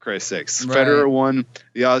 for Christ's sakes. Right. Federer won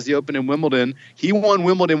the Aussie Open and Wimbledon. He won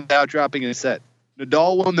Wimbledon without dropping a set.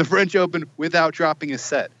 Nadal won the French Open without dropping a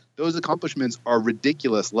set. Those accomplishments are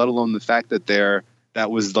ridiculous, let alone the fact that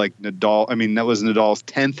that was Nadal's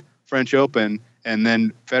 10th French Open, And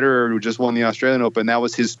then Federer, who just won the Australian Open, that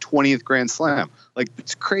was his 20th Grand Slam. Like,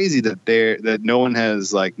 it's crazy that no one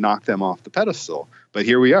has like knocked them off the pedestal, but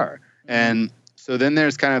here we are. And so then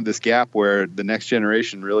there's kind of this gap where the next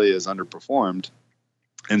generation really is underperformed.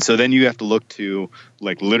 And so then you have to look to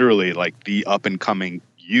like literally like the up and coming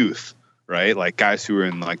youth, right? Like guys who are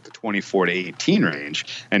in like the 24 to 18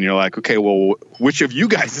 range. And you're like, okay, well, which of you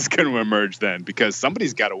guys is going to emerge then? Because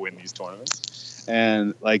somebody's got to win these tournaments.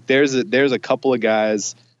 And like, there's a couple of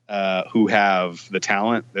guys who have the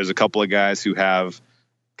talent. There's a couple of guys who have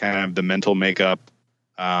kind of the mental makeup.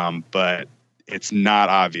 But it's not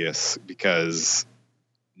obvious because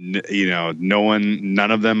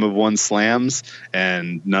none of them have won slams,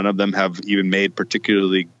 and none of them have even made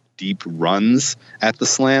particularly deep runs at the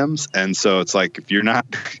slams. And so it's like, if you're not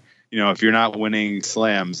winning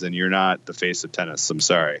slams, then you're not the face of tennis. I'm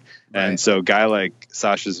sorry. Right. And so a guy like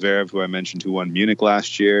Sasha Zverev, who I mentioned, who won Munich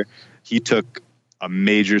last year, he took a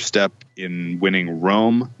major step in winning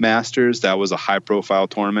Rome Masters. That was a high profile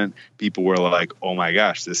tournament. People were like, oh my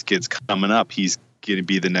gosh, this kid's coming up. He's going to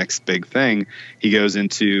be the next big thing. He goes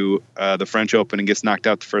into the French Open and gets knocked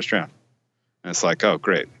out the first round. And it's like, oh,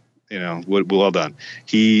 great. Well done.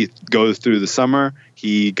 He goes through the summer.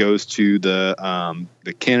 He goes to the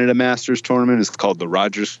Canada Masters tournament. It's called the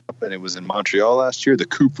Rogers Cup, and it was in Montreal last year, the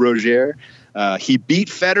Coupe Roger. He beat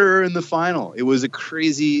Federer in the final. It was a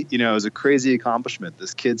crazy accomplishment.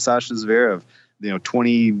 This kid, Sasha Zverev,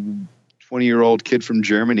 20-year-old kid from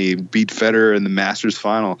Germany, beat Federer in the Masters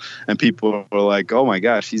final. And people were like, oh my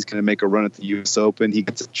gosh, he's going to make a run at the US Open. He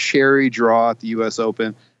gets a cherry draw at the US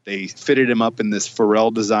Open. They fitted him up in this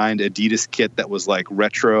Pharrell designed Adidas kit that was like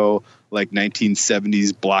retro, like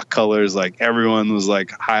 1970s block colors. Like everyone was like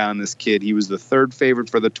high on this kid. He was the third favorite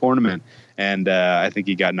for the tournament. And I think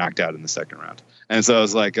he got knocked out in the second round. And so I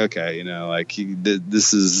was like, okay,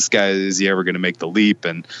 this guy, is he ever going to make the leap?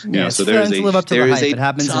 And so there's to live up to the hype. It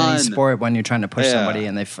happens in any sport when you're trying to push somebody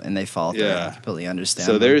and they fall through. I completely understand.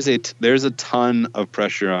 So there's a ton of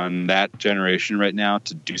pressure on that generation right now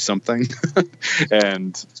to do something,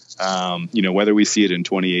 and whether we see it in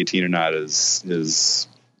 2018 or not is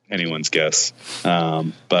anyone's guess.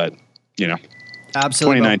 But absolutely,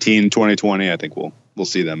 2019, 2020, I think we'll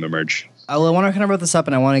see them emerge. I want to kind of wrap this up,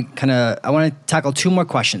 and I want to tackle two more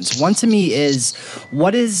questions. One to me is,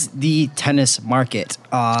 what is the tennis market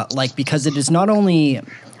like? Because it is not only,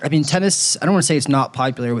 tennis, I don't want to say it's not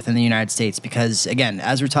popular within the United States, because again,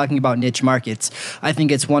 as we're talking about niche markets, I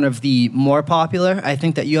think it's one of the more popular. I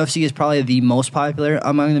think that UFC is probably the most popular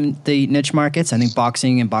among the niche markets. I think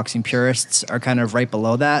boxing and boxing purists are kind of right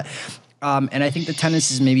below that. And I think the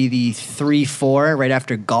tennis is maybe the 3-4 right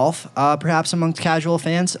after golf, perhaps amongst casual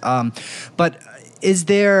fans. But is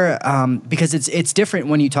there, because it's different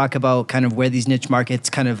when you talk about kind of where these niche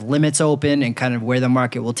markets kind of limits open and kind of where the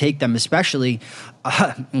market will take them, especially,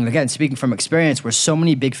 again, speaking from experience, where so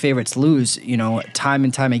many big favorites lose, time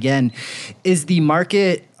and time again. Is the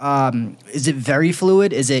market, is it very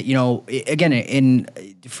fluid? Is it, again,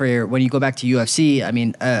 for when you go back to UFC,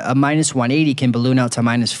 a minus 180 can balloon out to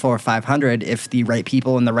minus 400 or 500 if the right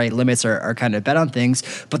people and the right limits are kind of bet on things.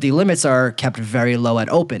 But the limits are kept very low at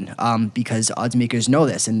open because odds makers know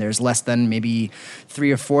this, and there's less than maybe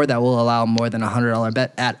 3 or 4 that will allow more than $100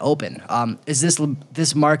 bet at open. Is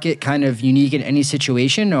this market kind of unique in any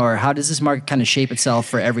situation, or how does this market kind of shape itself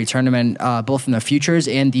for every tournament, both in the futures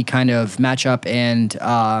and the kind of matchup and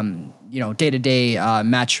day-to-day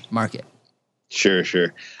match market? Sure.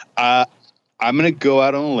 I'm going to go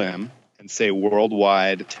out on a limb and say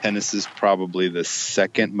worldwide, tennis is probably the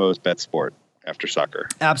second most bet sport after soccer.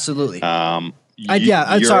 Absolutely. I'm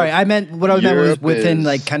sorry. I meant what I meant was within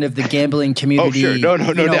like kind of the gambling community. Oh, sure.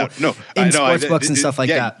 No doubt. No, in sportsbooks and stuff like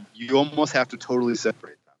that. You almost have to totally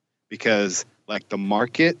separate them because like the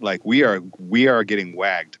market, like we are getting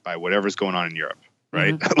wagged by whatever's going on in Europe,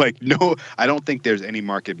 right? Mm-hmm. I don't think there's any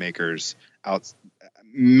market makers out.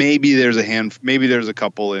 Maybe there's a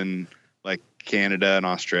couple in like Canada and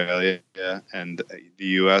Australia and the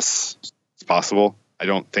US. It's possible. I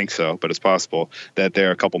don't think so, but it's possible that there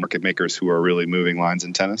are a couple market makers who are really moving lines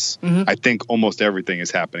in tennis. Mm-hmm. I think almost everything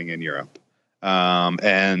is happening in Europe.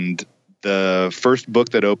 And the first book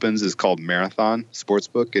that opens is called Marathon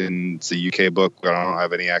Sportsbook, and it's a UK book. I don't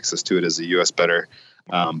have any access to it as a US bettor.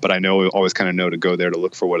 But I always kind of know to go there to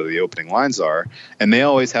look for what the opening lines are. And they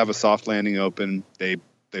always have a soft landing open. They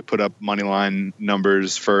put up money line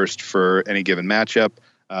numbers first for any given matchup.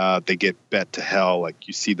 They get bet to hell. Like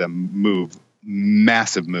you see them move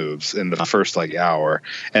massive moves in the first like hour,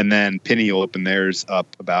 and then Penny will open theirs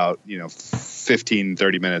up about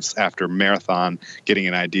 15-30 minutes after Marathon, getting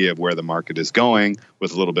an idea of where the market is going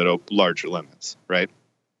with a little bit of larger limits, right?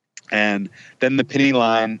 And then the Penny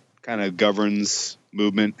line kind of governs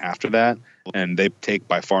movement after that, and they take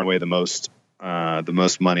by far and away the most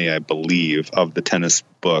money, I believe, of the tennis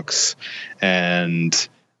books. And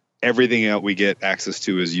everything that we get access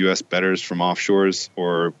to is U.S. bettors from offshores,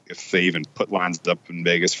 or if they even put lines up in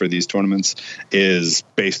Vegas for these tournaments, is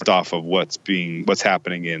based off of what's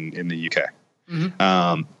happening in the UK.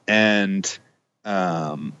 Mm-hmm. And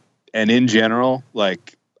in general,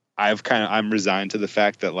 like I'm resigned to the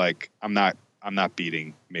fact that like I'm not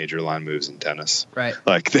beating major line moves in tennis. Right.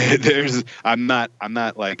 Like I'm not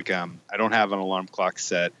like I don't have an alarm clock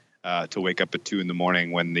set to wake up at 2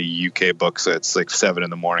 a.m. when the UK books it's like 7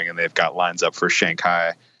 a.m. and they've got lines up for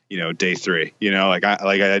Shanghai, day 3.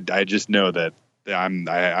 I just know that I'm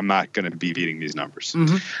not going to be beating these numbers.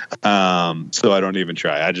 Mm-hmm. So I don't even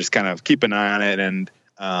try. I just kind of keep an eye on it, and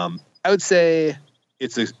I would say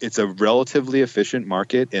it's a relatively efficient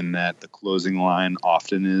market in that the closing line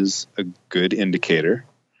often is a good indicator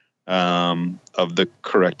of the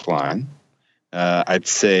correct line. I'd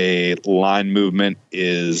say line movement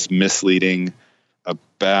is misleading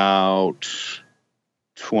about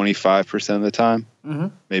 25% of the time, mm-hmm.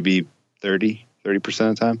 maybe 30% of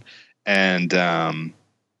the time. And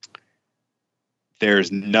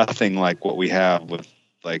there's nothing like what we have with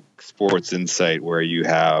like Sports Insight, where you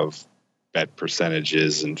have bet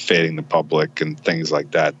percentages and fading the public and things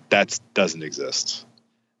like that. That doesn't exist.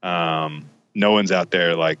 No one's out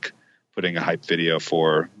there like putting a hype video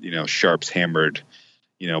for, Sharps hammered,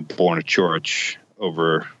 Borna Coric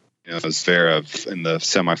over, Zverev in the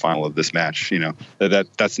semifinal of this match.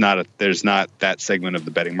 That's not there's not that segment of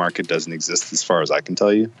the betting market doesn't exist as far as I can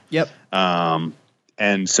tell you. Yep.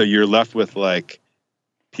 And so you're left with like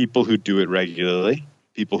people who do it regularly,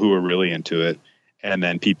 people who are really into it, and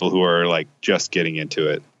then people who are like just getting into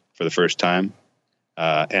it for the first time,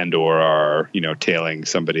 and or are tailing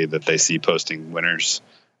somebody that they see posting winners,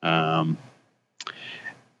 and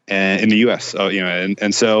in the U.S.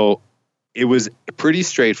 And so it was pretty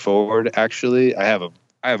straightforward. Actually, I have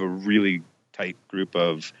a really tight group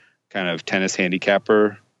of kind of tennis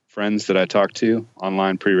handicapper friends that I talk to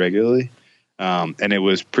online pretty regularly. And it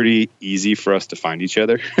was pretty easy for us to find each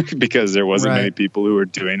other because there wasn't many people who were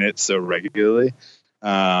doing it so regularly.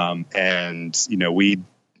 And we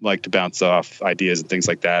like to bounce off ideas and things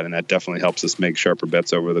like that. And that definitely helps us make sharper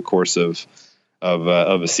bets over the course of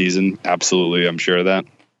a season. Absolutely. I'm sure of that.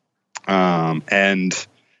 And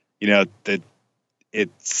that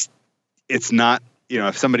it's not,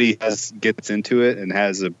 if somebody gets into it and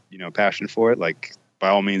has a, passion for it, like by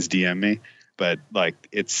all means DM me, but like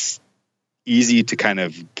it's easy to kind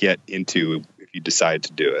of get into if you decide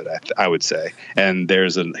to do it, I would say. And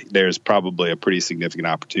there's probably a pretty significant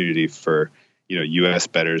opportunity for, US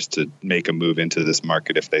bettors to make a move into this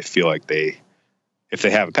market if they feel like if they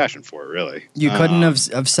have a passion for it, really. You couldn't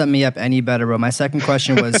have set me up any better, bro. My second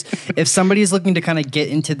question was, if somebody's looking to kind of get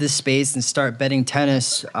into this space and start betting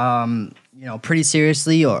tennis, pretty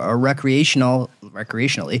seriously or recreationally,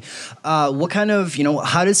 what kind of,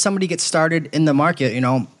 how does somebody get started in the market?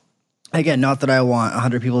 Again, not that I want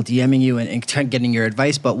 100 people DMing you and getting your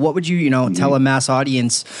advice, but what would you, tell a mass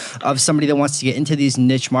audience of somebody that wants to get into these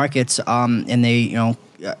niche markets, and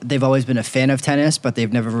they've always been a fan of tennis, but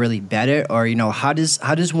they've never really bet it, or how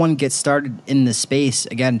does one get started in this space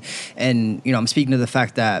again? And I'm speaking to the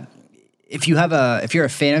fact that if you're a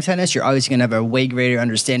fan of tennis, you're always going to have a way greater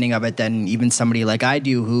understanding of it than even somebody like I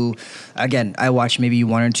do, who, again, I watch maybe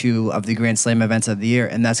 1 or 2 of the Grand Slam events of the year,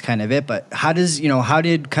 and that's kind of it. But what's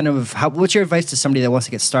your advice to somebody that wants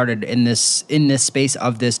to get started in this space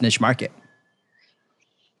of this niche market?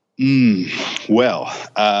 Well,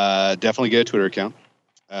 definitely get a Twitter account,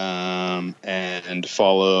 and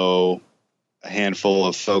follow a handful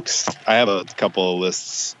of folks. I have a couple of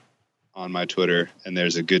lists on my Twitter, and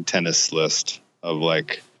there's a good tennis list of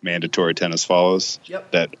like mandatory tennis follows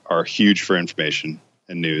that are huge for information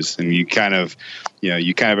and news. And you kind of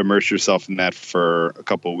immerse yourself in that for a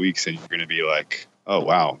couple of weeks, and you're going to be like, oh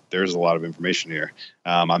wow, there's a lot of information here.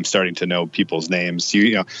 I'm starting to know people's names,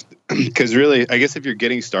 because really, I guess if you're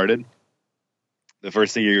getting started, the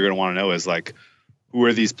first thing you're going to want to know is like, who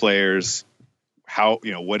are these players? How,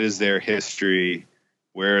 what is their history?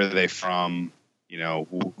 Where are they from?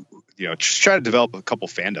 Just try to develop a couple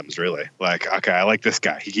fandoms, really. Like, okay, I like this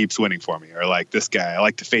guy, he keeps winning for me, or like this guy, I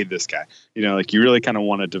like to fade this guy. You really kind of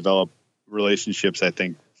want to develop relationships, I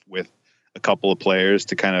think, with a couple of players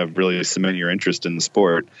to kind of really cement your interest in the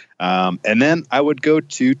sport. And then I would go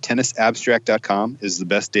to tennisabstract.com is the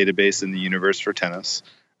best database in the universe for tennis.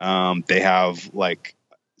 They have like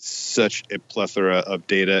such a plethora of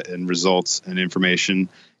data and results and information,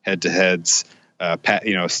 head-to-heads,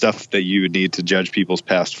 stuff that you would need to judge people's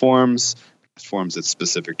past forms at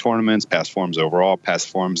specific tournaments, past forms overall, past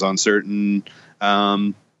forms on certain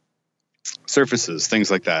surfaces,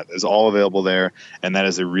 things like that is all available there. And that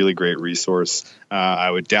is a really great resource. I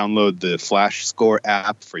would download the Flash Score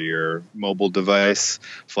app for your mobile device.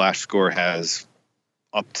 Flash Score has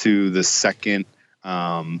up to the second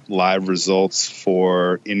live results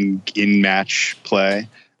for in-match play.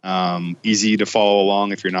 Easy to follow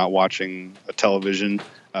along if you're not watching a television,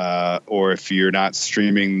 or if you're not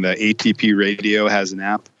streaming. The ATP Radio has an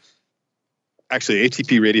app. Actually,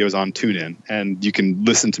 ATP Radio is on TuneIn, and you can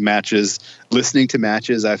listen to matches. Listening to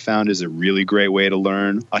matches, I found, is a really great way to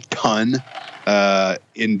learn a ton.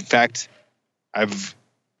 In fact, one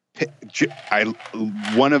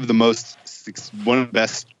of the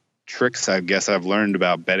best tricks I guess I've learned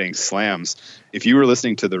about betting slams. If you were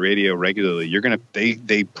listening to the radio regularly,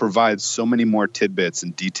 they provide so many more tidbits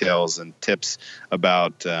and details and tips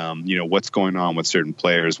about what's going on with certain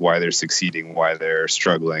players, why they're succeeding, why they're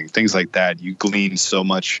struggling, things like that. You glean so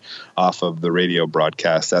much off of the radio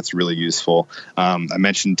broadcast. That's really useful. I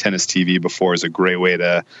mentioned Tennis TV before is a great way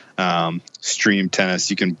to stream tennis.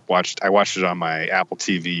 You can I watched it on my Apple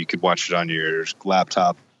TV. You could watch it on your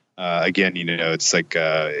laptop. Again, it's like,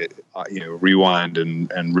 rewind and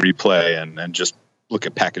replay and just look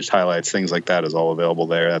at packaged highlights, things like that is all available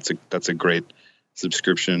there. That's a great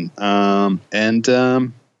subscription.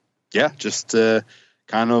 Just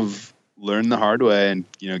kind of learn the hard way and,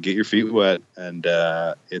 get your feet wet. And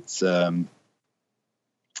I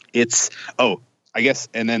guess,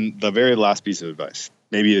 and then the very last piece of advice,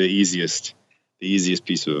 maybe the easiest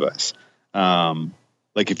piece of advice.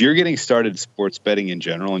 Like if you're getting started sports betting in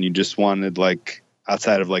general and you just wanted like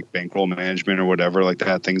outside of like bankroll management or whatever like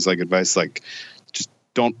that, things like advice, like just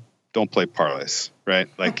don't play parlays, right?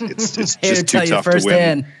 Like it's just too tough to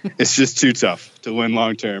win. It's just too tough to win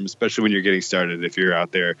long term, especially when you're getting started. If you're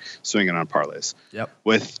out there swinging on parlays, yep.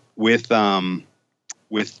 With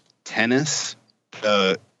tennis,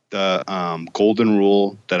 the golden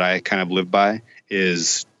rule that I kind of live by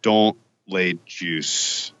is don't lay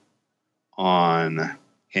juice on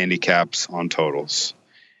handicaps on totals,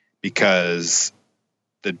 because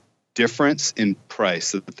the difference in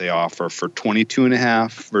price that they offer for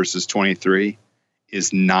 22.5 versus 23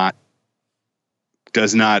 does not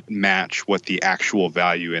match what the actual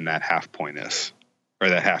value in that half point is, or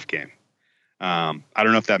that half game. I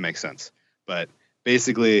don't know if that makes sense, but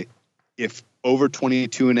basically if over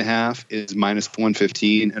 22.5 is minus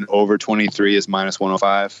 115 and over 23 is minus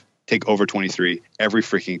 105, take over 23 every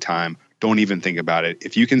freaking time. Don't even think about it.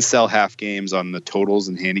 If you can sell half games on the totals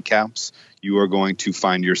and handicaps, you are going to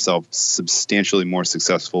find yourself substantially more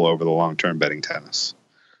successful over the long term betting tennis.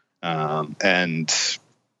 And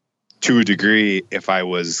to a degree, if I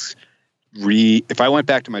went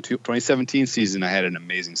back to my 2017 season, I had an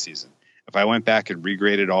amazing season. If I went back and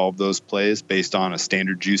regraded all of those plays based on a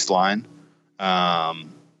standard juice line, I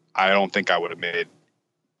don't think I would have made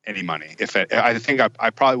any money. I think I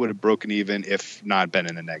probably would have broken even, if not been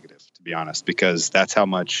in the negative, to be honest, because that's how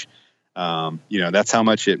much, that's how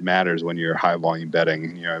much it matters when you're high volume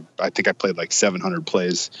betting. I think I played like 700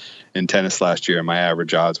 plays in tennis last year, and my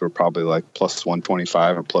average odds were probably like plus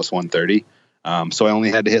 125 or plus 130. So I only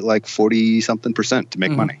had to hit like 40 something % to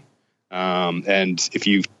make money. And if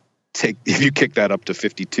you kick that up to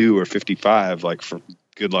 52 or 55, like, for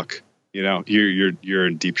good luck. You're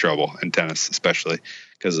in deep trouble in tennis, especially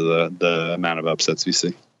because of the amount of upsets we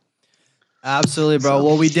see. Absolutely, bro.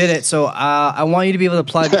 Well, we did it. So I want you to be able to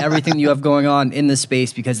plug everything you have going on in this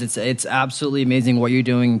space, because it's absolutely amazing what you're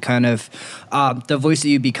doing, kind of the voice that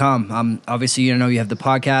you become. Obviously, you have the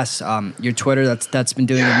podcast, your Twitter that's been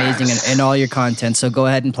doing amazing, and all your content. So go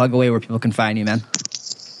ahead and plug away where people can find you, man.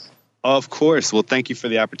 Of course. Well, thank you for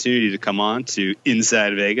the opportunity to come on to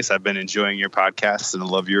Inside Vegas. I've been enjoying your podcast and I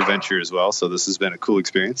love your venture as well. So this has been a cool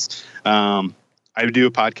experience. I do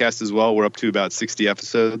a podcast as well. We're up to about 60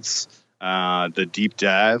 episodes. The Deep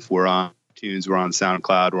Dive, we're on iTunes, we're on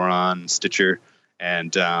SoundCloud, we're on Stitcher.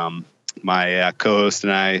 And my co-host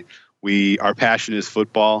and I, our passion is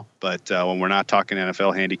football, but when we're not talking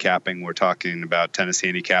NFL handicapping, we're talking about tennis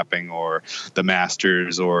handicapping or the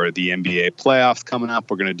Masters or the NBA playoffs coming up.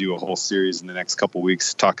 We're going to do a whole series in the next couple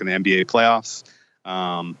weeks talking the NBA playoffs.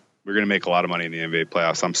 We're going to make a lot of money in the NBA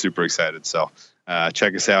playoffs. I'm super excited. So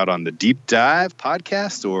Check us out on the Deep Dive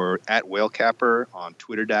podcast or at WhaleCapper on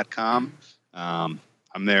Twitter.com. I'm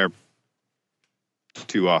there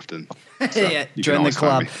too often. So yeah, join the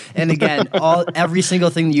club. And again, every single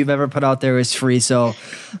thing that you've ever put out there is free. So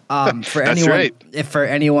for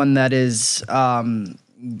anyone that is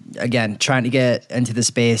again trying to get into the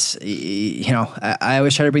space, I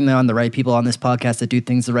always try to bring on the right people on this podcast that do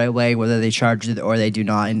things the right way, whether they charge it or they do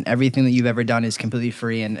not. And everything that you've ever done is completely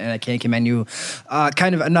free. And I can't commend you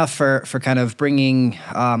kind of enough for kind of bringing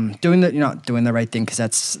doing the right thing,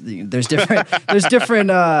 because there's different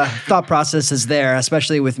thought processes there,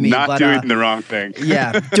 especially with me. Not doing the wrong thing.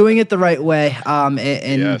 Yeah, doing it the right way.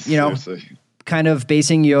 Seriously. Kind of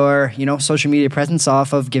basing your, social media presence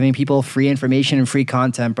off of giving people free information and free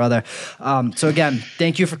content, brother. So again,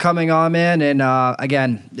 thank you for coming on, man. And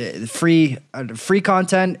again, free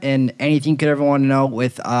content and anything you could ever want to know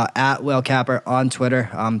with at WhaleCapper on Twitter.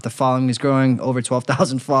 The following is growing over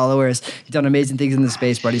 12,000 followers. You've done amazing things in the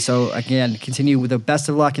space, buddy. So again, continue with the best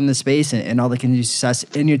of luck in the space and all the continued success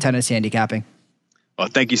in your tennis handicapping. Well,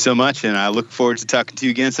 thank you so much, and I look forward to talking to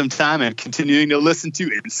you again sometime and continuing to listen to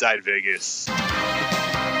Inside Vegas.